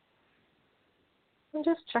 And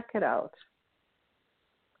just check it out.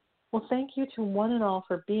 Well, thank you to one and all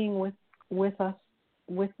for being with us,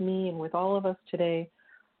 with me, and with all of us today.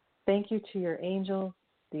 Thank you to your angels,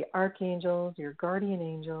 the archangels, your guardian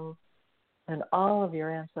angels, and all of your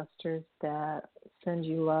ancestors that send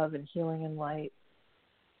you love and healing and light.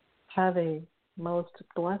 Have a most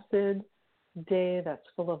blessed day that's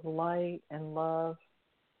full of light and love,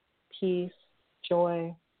 peace,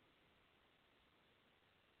 joy.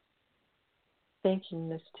 Thank you,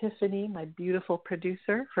 Miss Tiffany, my beautiful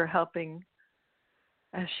producer, for helping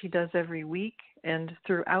as she does every week and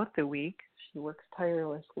throughout the week. She works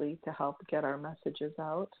tirelessly to help get our messages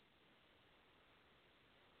out.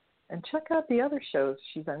 And check out the other shows.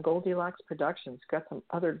 She's on Goldilocks Productions. We've got some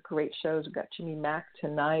other great shows. We've got Jimmy Mack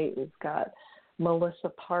tonight. We've got Melissa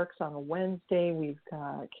Parks on Wednesday. We've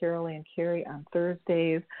got Carol Ann Carey on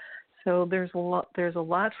Thursdays. So there's a lot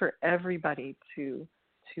for everybody to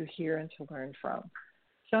hear and to learn from.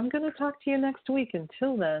 So I'm going to talk to you next week.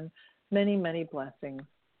 Until then, many, many blessings.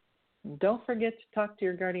 And don't forget to talk to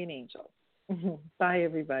your guardian angels. Bye,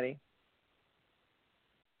 everybody.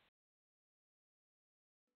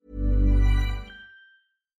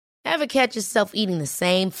 Ever catch yourself eating the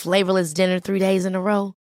same flavorless dinner 3 days in a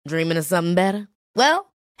row? Dreaming of something better?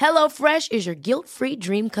 Well, HelloFresh is your guilt-free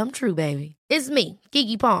dream come true, baby. It's me,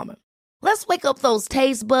 Keke Palmer. Let's wake up those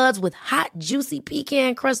taste buds with hot, juicy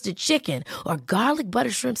pecan-crusted chicken or garlic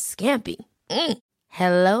butter shrimp scampi.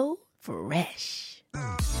 Hello Fresh.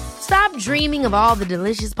 Stop dreaming of all the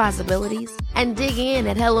delicious possibilities and dig in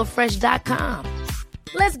at HelloFresh.com.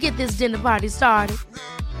 Let's get this dinner party started.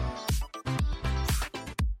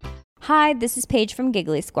 Hi, this is Paige from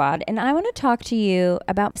Giggly Squad, and I want to talk to you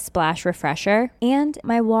about Splash Refresher and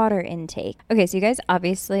my water intake. Okay, so you guys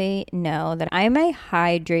obviously know that I'm a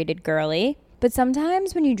hydrated girly, but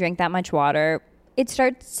sometimes when you drink that much water, it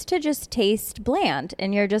starts to just taste bland,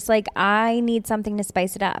 and you're just like, I need something to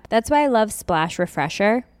spice it up. That's why I love Splash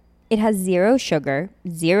Refresher. It has 0 sugar,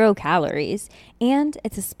 0 calories, and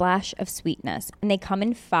it's a splash of sweetness. And they come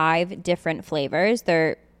in 5 different flavors.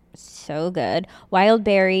 They're so good. Wild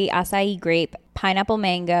berry, acai grape, pineapple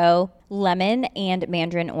mango, lemon, and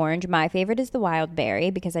mandarin orange. My favorite is the wild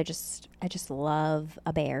berry because I just love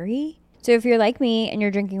a berry. So if you're like me and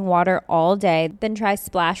you're drinking water all day, then try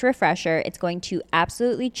Splash Refresher. It's going to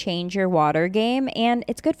absolutely change your water game, and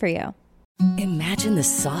it's good for you. Imagine the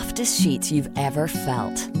softest sheets you've ever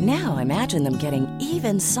felt. Now imagine them getting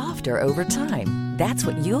even softer over time. That's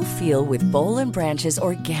what you'll feel with Boll & Branch's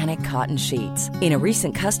organic cotton sheets. In a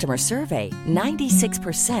recent customer survey,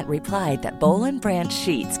 96% replied that Boll & Branch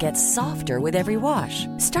sheets get softer with every wash.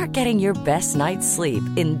 Start getting your best night's sleep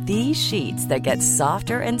in these sheets that get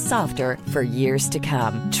softer and softer for years to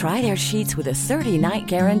come. Try their sheets with a 30-night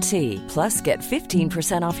guarantee. Plus, get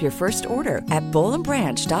 15% off your first order at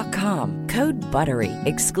bollandbranch.com. Code BUTTERY.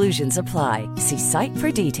 Exclusions apply. See site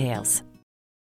for details.